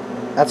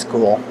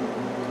cool.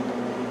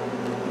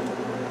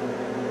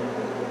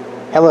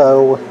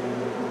 Hello.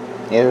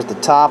 Yeah, there's the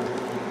top.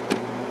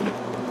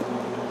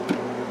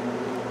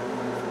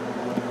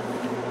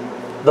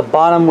 The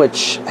bottom,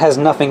 which has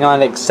nothing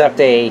on it except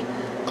a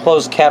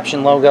closed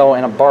caption logo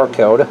and a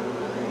barcode.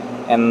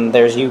 And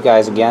there's you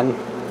guys again.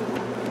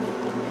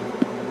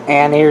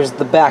 And here's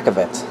the back of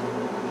it.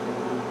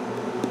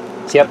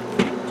 So, yep.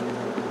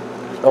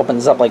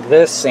 Opens up like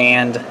this,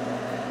 and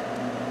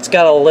it's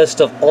got a list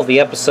of all the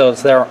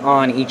episodes that are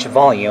on each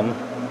volume,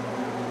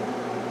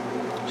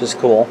 which is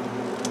cool.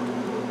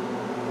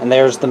 And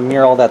there's the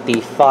mural that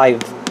the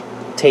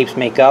 5 tapes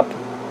make up.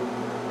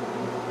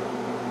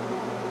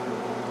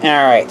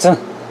 Alright, so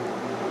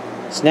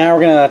now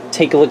we're going to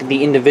take a look at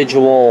the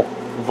individual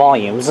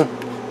volumes.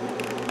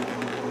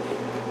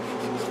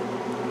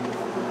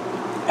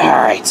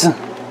 Alright,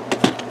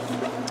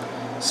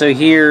 so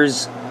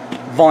here's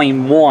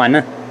Volume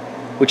 1,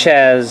 which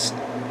has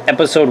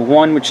Episode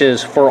 1, which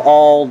is For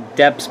All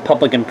Depths,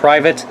 Public and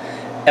Private,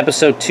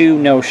 Episode 2,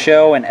 No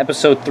Show, and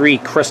Episode 3,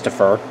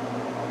 Christopher.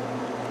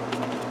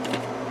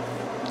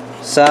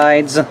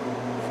 Sides.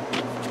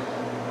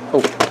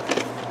 Oh,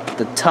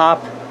 the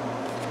top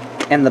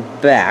and the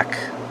back.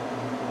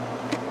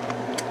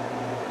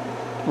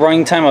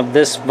 Running time of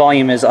this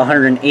volume is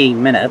 180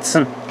 minutes.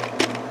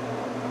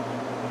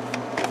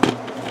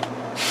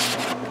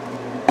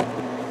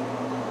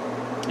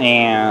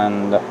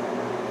 And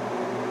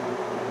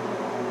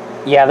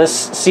yeah, this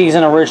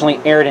season originally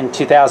aired in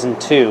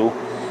 2002,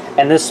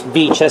 and this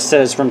VHS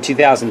says from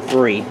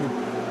 2003.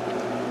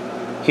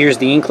 Here's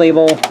the ink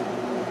label.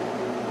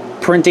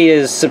 Print date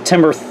is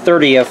September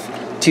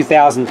 30th,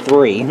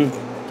 2003.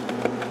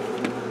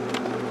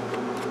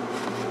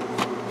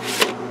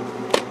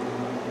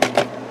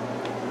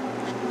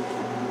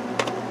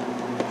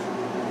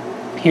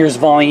 Here's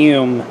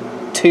Volume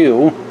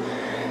 2.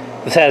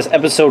 This has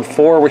Episode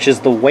 4, which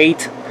is The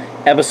Wait,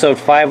 Episode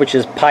 5, which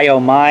is Pai O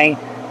Mai,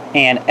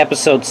 and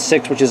Episode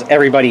 6, which is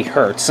Everybody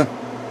Hurts.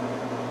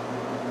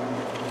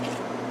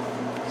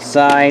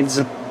 Sides.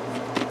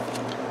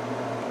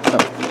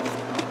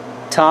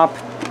 Oh. Top.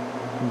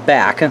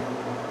 Back.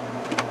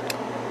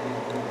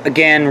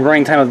 Again,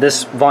 running time of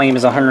this volume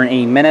is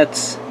 180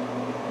 minutes.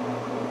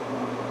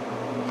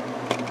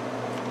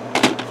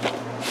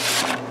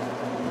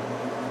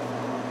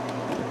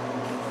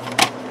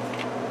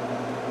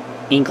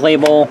 Ink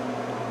label.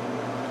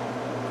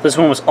 This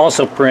one was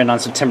also printed on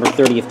September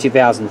 30th,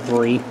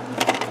 2003.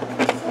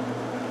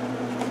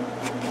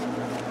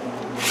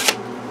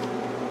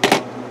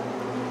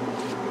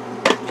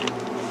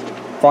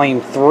 Volume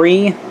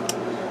 3,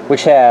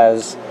 which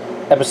has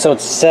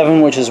Episode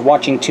 7, which is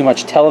Watching Too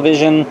Much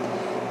Television,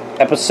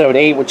 Episode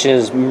 8, which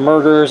is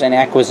Murders and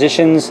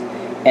Acquisitions,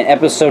 and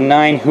Episode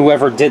 9,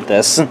 Whoever Did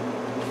This.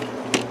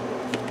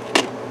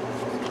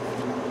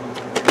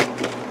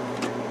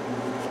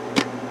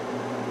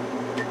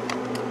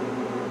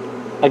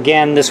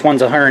 Again, this one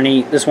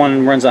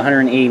runs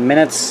 180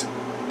 minutes.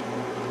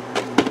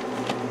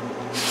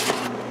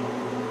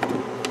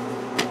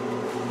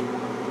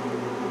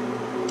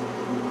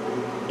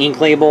 Ink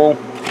label.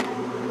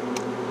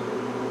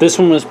 This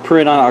one was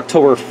printed on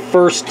October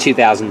 1st,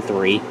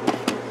 2003.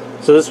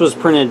 So this was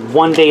printed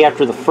one day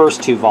after the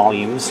first 2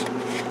 volumes.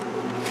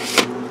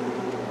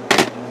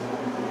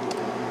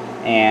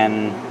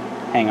 And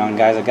hang on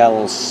guys, I got a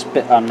little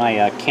spit on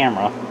my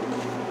camera.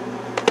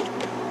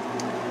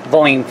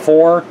 Volume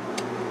 4,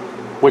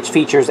 which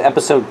features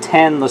Episode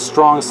 10, The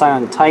Strong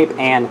Silent Type,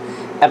 and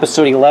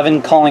Episode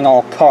 11, Calling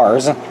All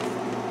Cars.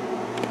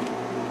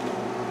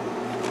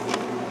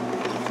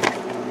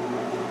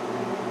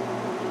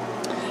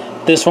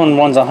 This one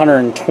runs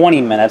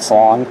 120 minutes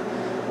long,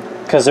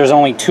 because there's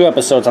only 2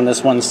 episodes on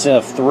this one instead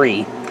of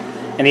 3.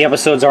 And the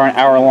episodes are an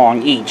hour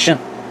long each.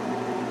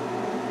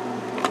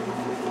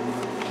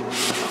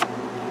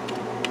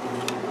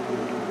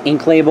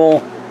 Ink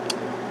label.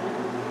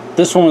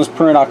 This one was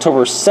printed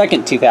October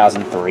 2nd,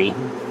 2003.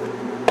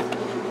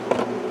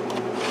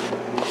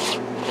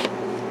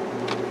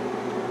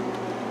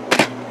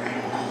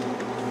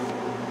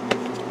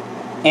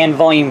 And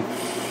Volume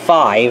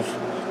 5,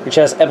 which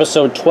has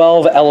Episode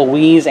 12,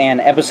 Eloise,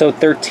 and Episode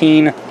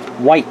 13,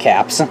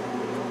 Whitecaps.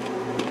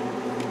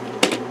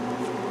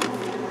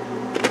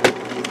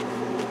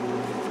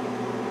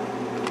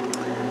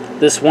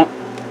 This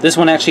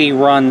one actually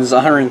runs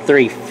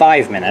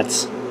 135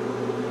 minutes.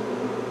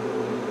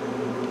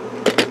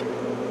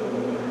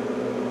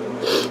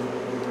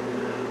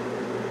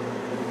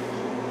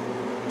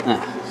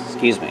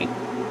 Excuse me.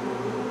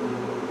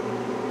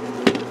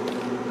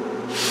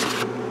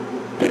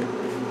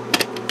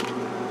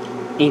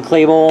 ink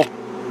label,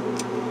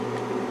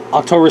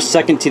 October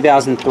 2nd,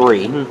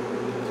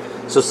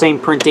 2003. So same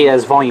print date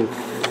as Volume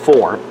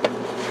 4.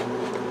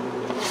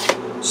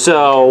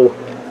 So,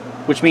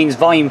 which means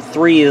Volume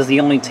 3 is the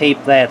only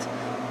tape that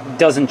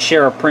doesn't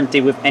share a print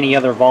date with any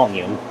other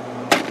volume.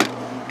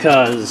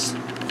 Because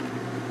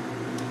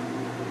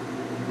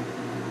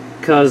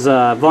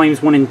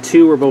Volumes 1 and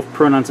 2 were both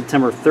printed on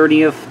September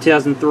 30th,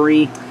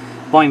 2003.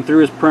 Volume 3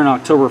 was printed on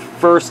October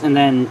 1st, and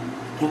then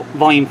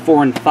Volume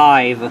 4 and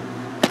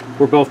 5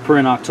 were both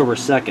printed on October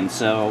 2nd.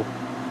 So,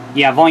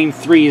 yeah, Volume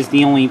 3 is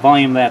the only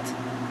volume that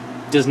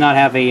does not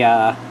have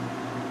a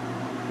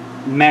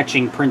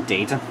matching print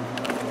date,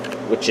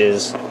 which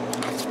is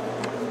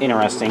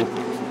interesting.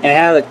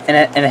 And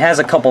it has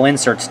a couple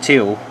inserts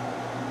too.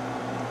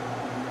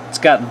 It's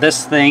got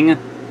this thing.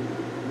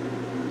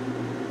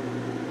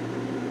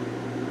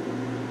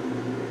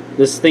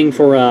 This thing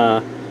for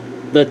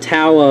the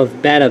Tao of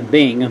Bada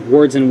Bing,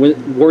 words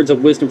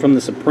of wisdom from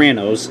The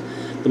Sopranos.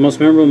 The most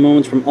memorable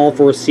moments from all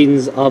 4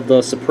 seasons of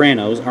The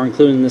Sopranos are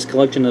included in this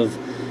collection of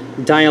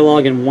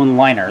dialogue and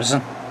one-liners.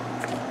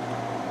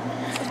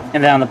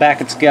 And then on the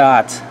back it's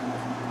got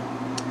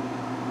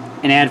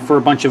an ad for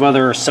a bunch of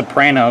other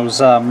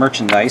Sopranos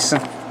merchandise.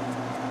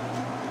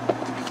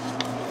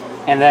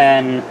 And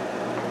then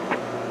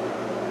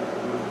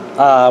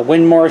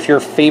win more of your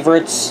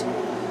favorites.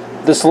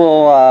 This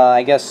little,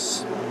 I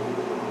guess,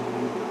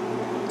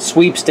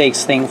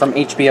 sweepstakes thing from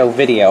HBO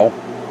Video,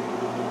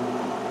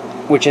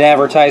 which it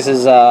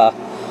advertises The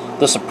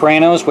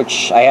Sopranos,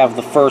 which I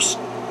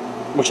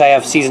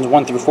have seasons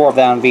 1 through 4 of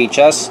that on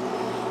VHS.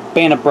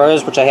 Band of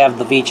Brothers, which I have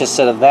the VHS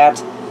set of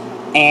that,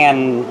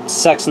 and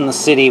Sex and the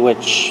City,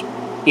 which,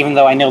 even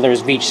though I know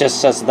there's VHS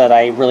sets that,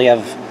 I really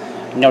have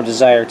no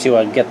desire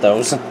to get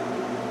those.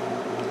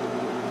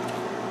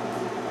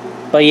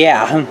 But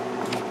yeah.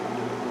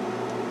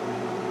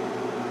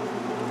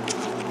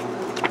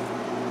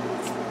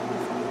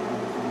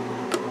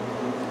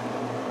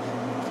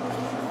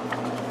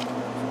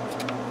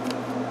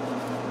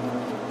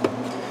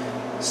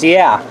 So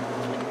yeah.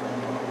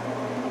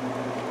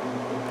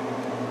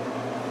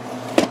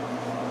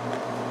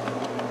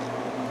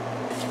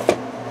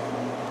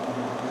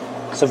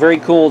 So very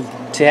cool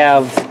to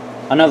have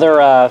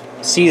another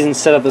season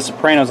set of The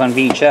Sopranos on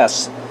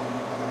VHS.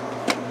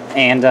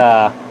 And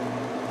I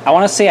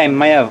want to say I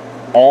might have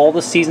all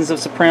the seasons of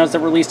Sopranos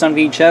that were released on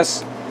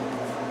VHS.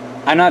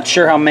 I'm not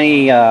sure how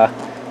many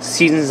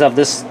seasons of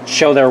this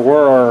show there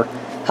were, or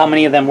how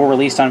many of them were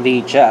released on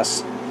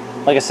VHS.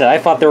 Like I said, I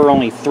thought there were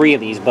only 3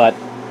 of these, but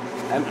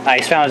I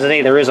found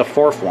today there is a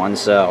 4th one,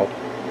 so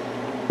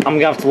I'm going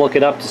to have to look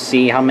it up to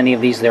see how many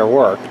of these there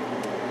were.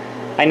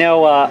 I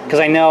know, because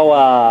I know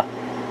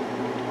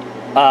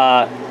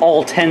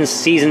all 10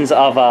 seasons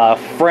of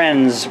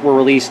Friends were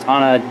released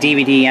on a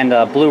DVD and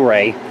a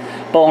Blu-ray,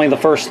 but only the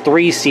first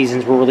 3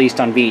 seasons were released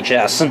on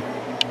VHS.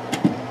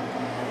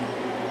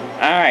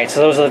 Alright, so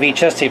those are the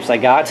VHS tapes I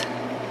got.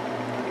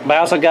 But I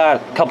also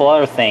got a couple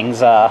other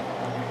things.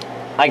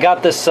 I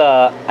got this,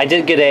 I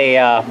did get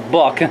a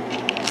book,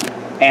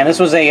 and this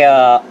was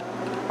a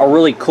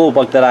really cool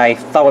book that I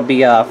thought would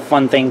be a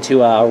fun thing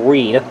to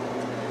read.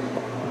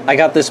 I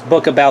got this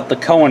book about the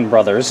Coen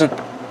brothers.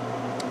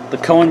 The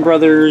Coen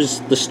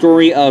brothers, the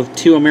story of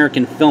 2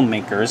 American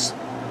filmmakers.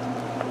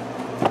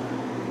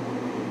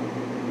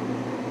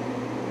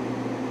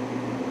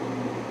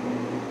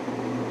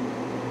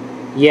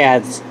 Yeah,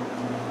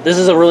 this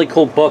is a really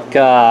cool book,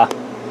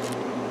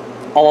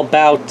 all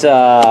about,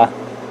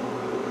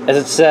 as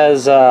it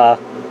says,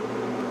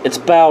 it's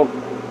about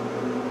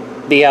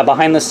the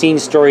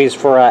behind-the-scenes stories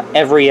for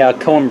every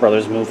Coen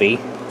brothers movie.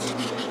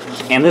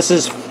 And this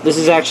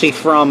is actually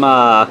from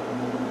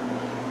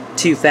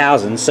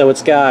 2000, so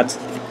it's got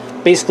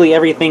basically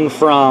everything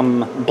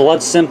from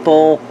Blood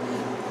Simple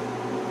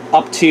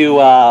up to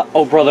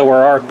Oh Brother,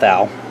 Where Art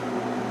Thou?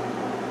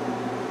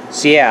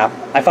 So yeah,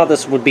 I thought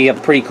this would be a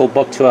pretty cool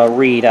book to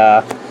read,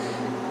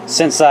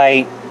 since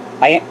I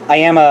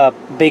am a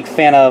big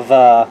fan of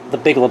The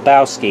Big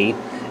Lebowski,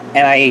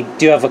 and I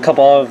do have a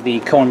couple of the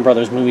Coen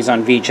brothers movies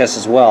on VHS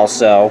as well,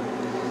 so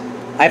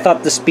I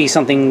thought this would be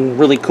something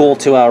really cool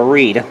to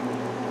read.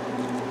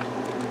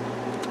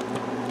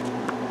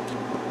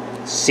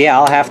 So yeah,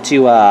 I'll have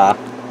to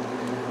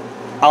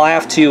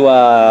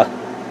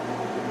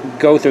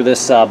go through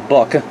this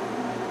book.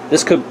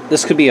 This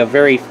could be a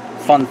very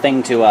fun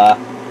thing to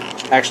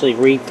actually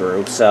read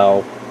through.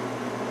 So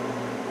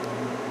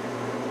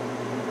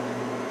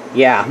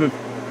yeah,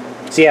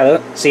 so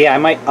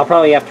yeah, I'll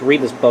probably have to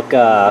read this book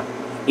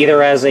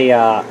either as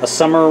a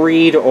summer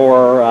read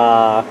or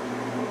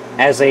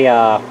as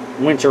a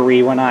winter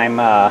read when I'm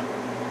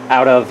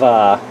out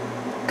of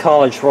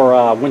college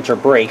for winter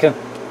break.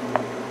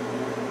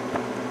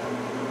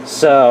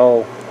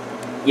 So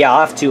yeah,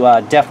 I'll have to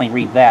definitely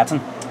read that.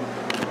 And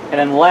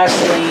then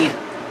lastly,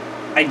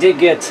 I did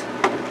get,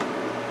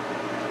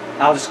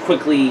 I'll just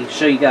quickly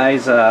show you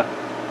guys,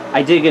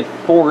 I did get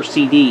 4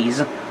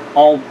 CDs,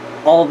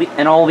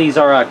 all these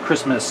are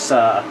Christmas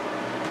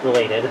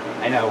related.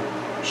 I know,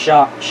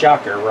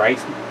 shocker, right?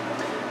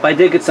 but I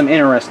did get some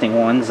interesting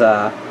ones.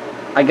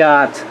 I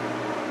got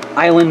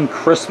Island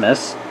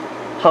Christmas,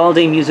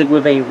 holiday music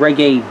with a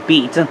reggae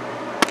beat.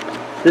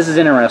 This is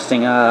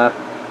interesting.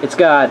 It's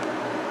got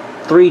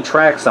 3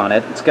 tracks on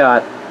it. It's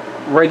got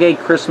Reggae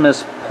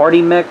Christmas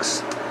Party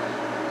Mix,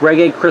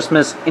 Reggae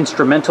Christmas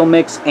Instrumental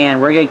Mix, and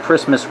Reggae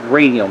Christmas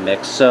Radio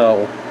Mix.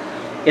 So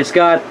it's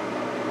got,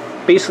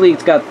 basically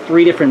it's got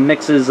 3 different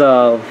mixes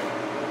of,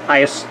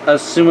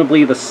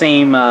 assumably the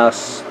same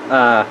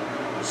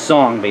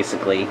song,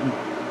 basically.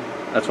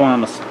 That's one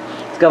I'm,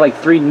 it's got like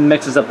 3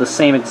 mixes of the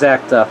same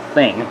exact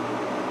thing,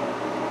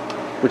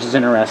 which is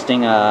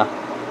interesting.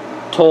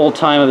 Total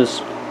time of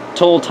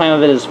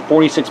it is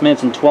 46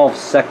 minutes and 12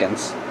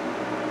 seconds.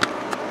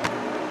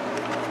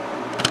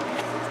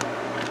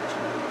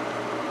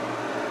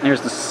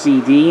 There's the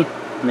CD,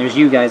 and there's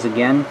you guys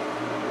again.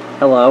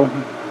 Hello.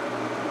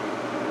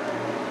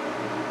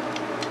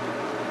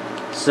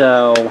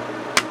 So,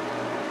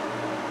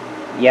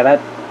 yeah,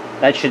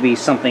 that should be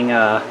something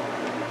that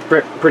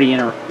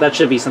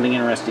should be something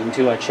interesting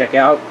to check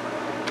out.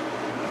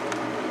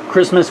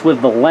 Christmas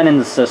with the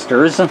Lennon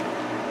Sisters.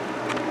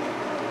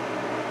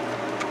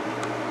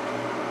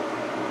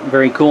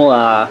 Very cool.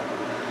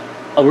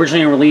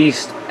 Originally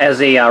released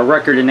as a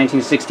record in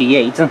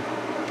 1968,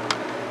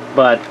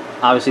 but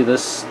obviously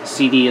this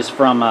CD is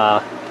from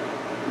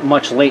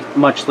much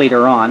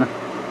later on.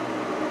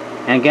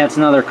 And again, it's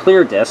another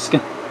clear disc.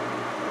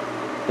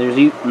 There's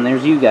you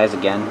guys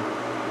again.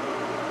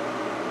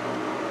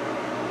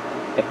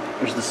 Yep,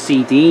 there's the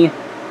CD.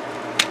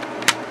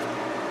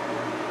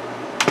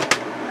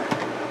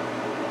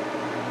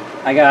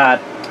 I got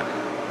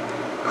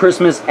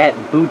Christmas at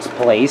Boots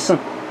Place.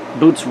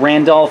 Boots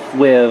Randolph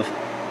with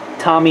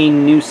Tommy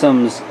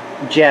Newsom's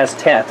Jazz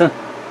Tet.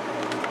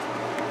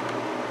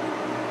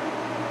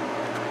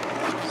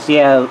 So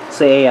yeah,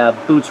 it's a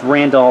Boots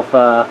Randolph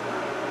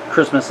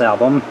Christmas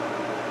album.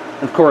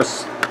 Of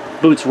course,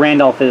 Boots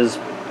Randolph is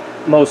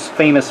most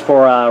famous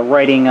for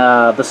writing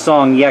the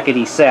song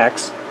Yakety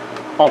Sax,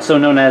 also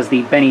known as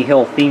the Benny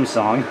Hill theme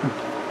song.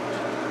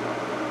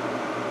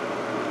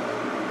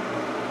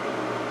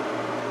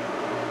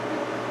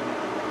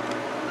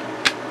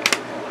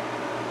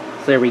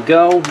 So there we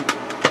go.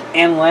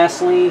 And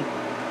lastly,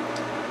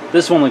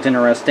 this one looks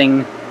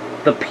interesting.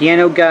 The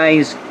Piano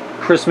Guys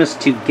Christmas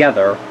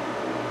Together.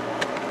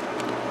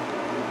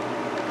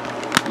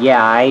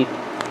 Yeah, I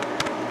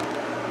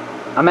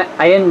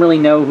didn't really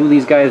know who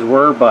these guys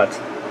were, but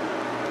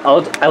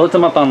I looked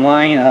them up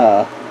online.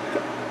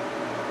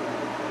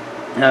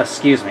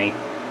 Excuse me.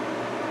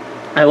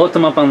 I looked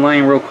them up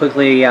online real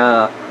quickly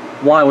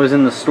while I was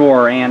in the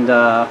store, and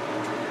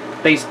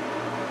they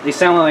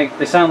sound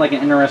like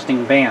an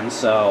interesting band.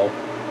 So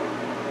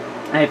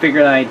I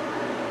figured I'd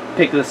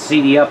pick the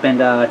CD up and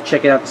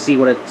check it out to see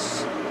what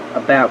it's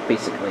about,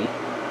 basically.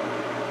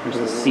 There's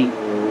the CD.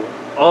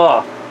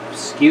 Oh,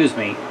 excuse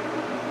me.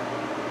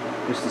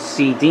 There's the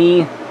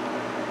CD,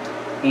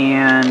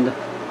 and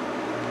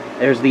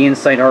there's the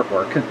inside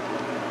artwork.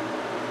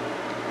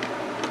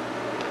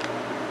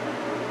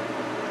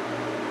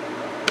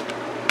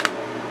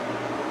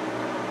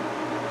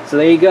 So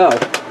there you go.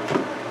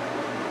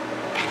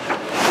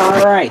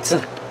 Alright,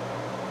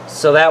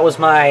 so that was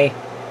my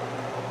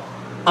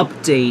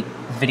update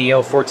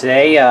video for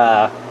today.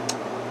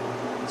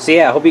 So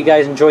yeah, I hope you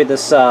guys enjoyed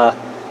this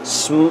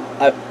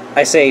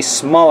I say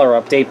smaller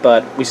update,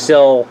 but we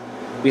still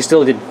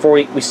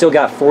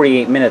got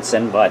 48 minutes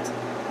in, but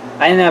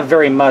I didn't have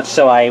very much,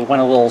 so I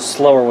went a little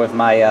slower with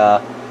my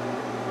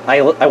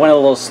I went a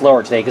little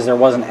slower today because there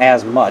wasn't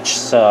as much.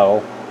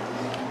 So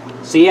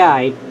yeah,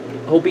 I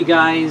hope you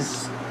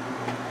guys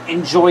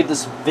enjoyed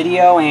this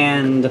video,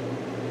 and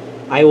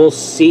I will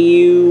see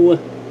you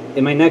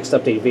in my next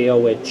update video,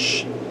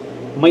 which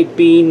might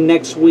be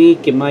next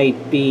week. It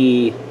might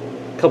be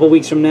a couple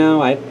weeks from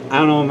now. I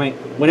don't know,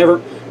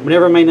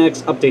 whenever my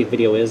next update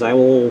video is. I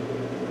will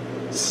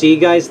see you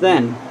guys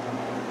then.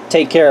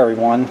 Take care,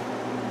 everyone.